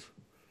millimeters.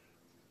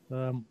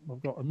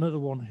 I've got another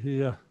one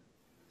here.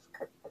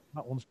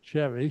 That one's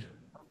cherry,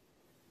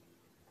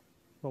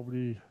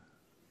 probably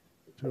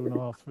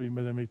 2.5, 3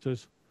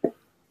 millimeters.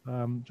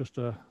 Just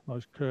a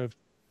nice curved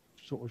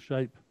sort of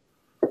shape.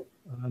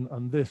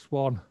 And this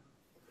one,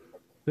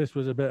 this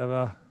was a bit of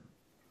a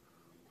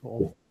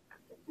sort of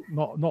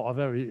not a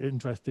very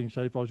interesting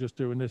shape. I was just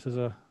doing this as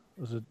a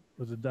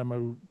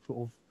demo,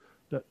 sort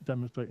of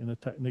demonstrating a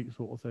technique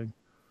sort of thing.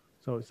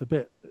 So it's a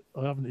bit,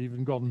 I haven't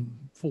even gone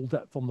full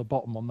depth on the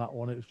bottom on that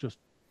one. It's just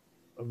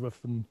a rough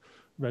and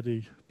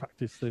ready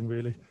practice thing,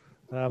 really.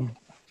 So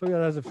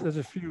yeah, there's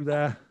a few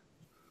there.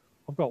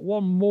 I've got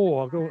one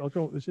more. I'll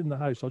go. It's in the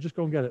house. I'll just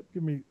go and get it.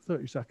 Give me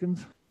 30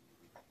 seconds.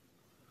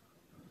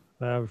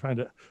 There, we found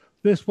it.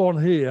 This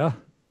one here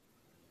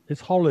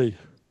is holly,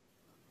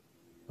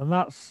 and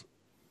that's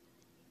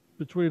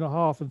between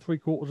 1/2 and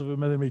 3/4 of a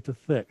millimeter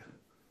thick.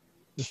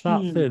 It's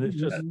that thin. It's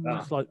just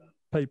it's like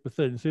paper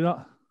thin. See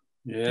that?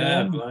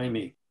 Yeah,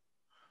 blimey.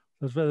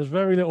 There's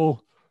very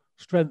little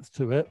strength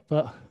to it,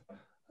 but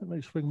let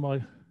me swing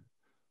my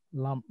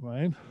lamp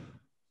round.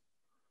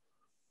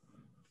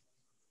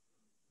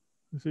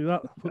 You see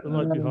that? Put the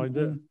light behind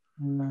it.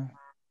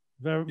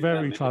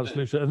 Very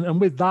translucent.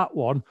 And with that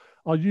one,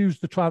 I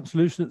used the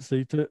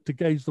translucency to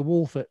gauge the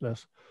wall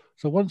thickness.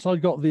 So once I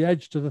got the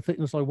edge to the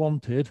thickness I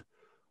wanted,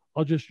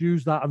 I just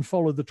used that and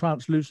followed the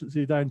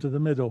translucency down to the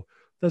middle.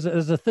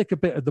 There's a thicker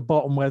bit at the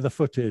bottom where the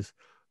foot is,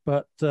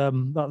 but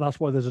that's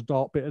why there's a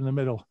dark bit in the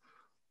middle.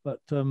 But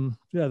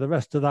yeah, the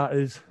rest of that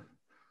is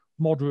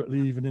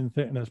moderately even in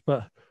thickness,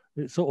 but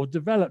it sort of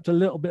developed a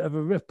little bit of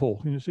a ripple.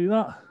 Can you see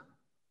that?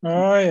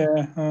 Oh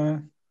yeah.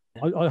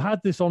 I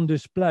had this on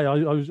display. I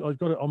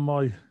got it on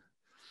my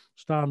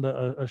stand at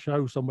a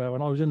show somewhere,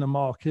 and I was in the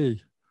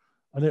marquee,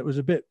 and it was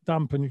a bit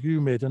damp and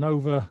humid, and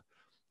over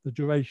the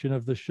duration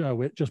of the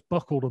show, it just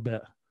buckled a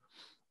bit,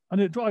 and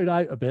it dried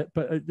out a bit,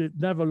 but it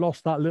never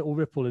lost that little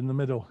ripple in the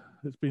middle.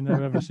 It's been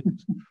there ever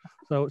since.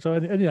 So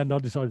in the end, I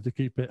decided to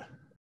keep it.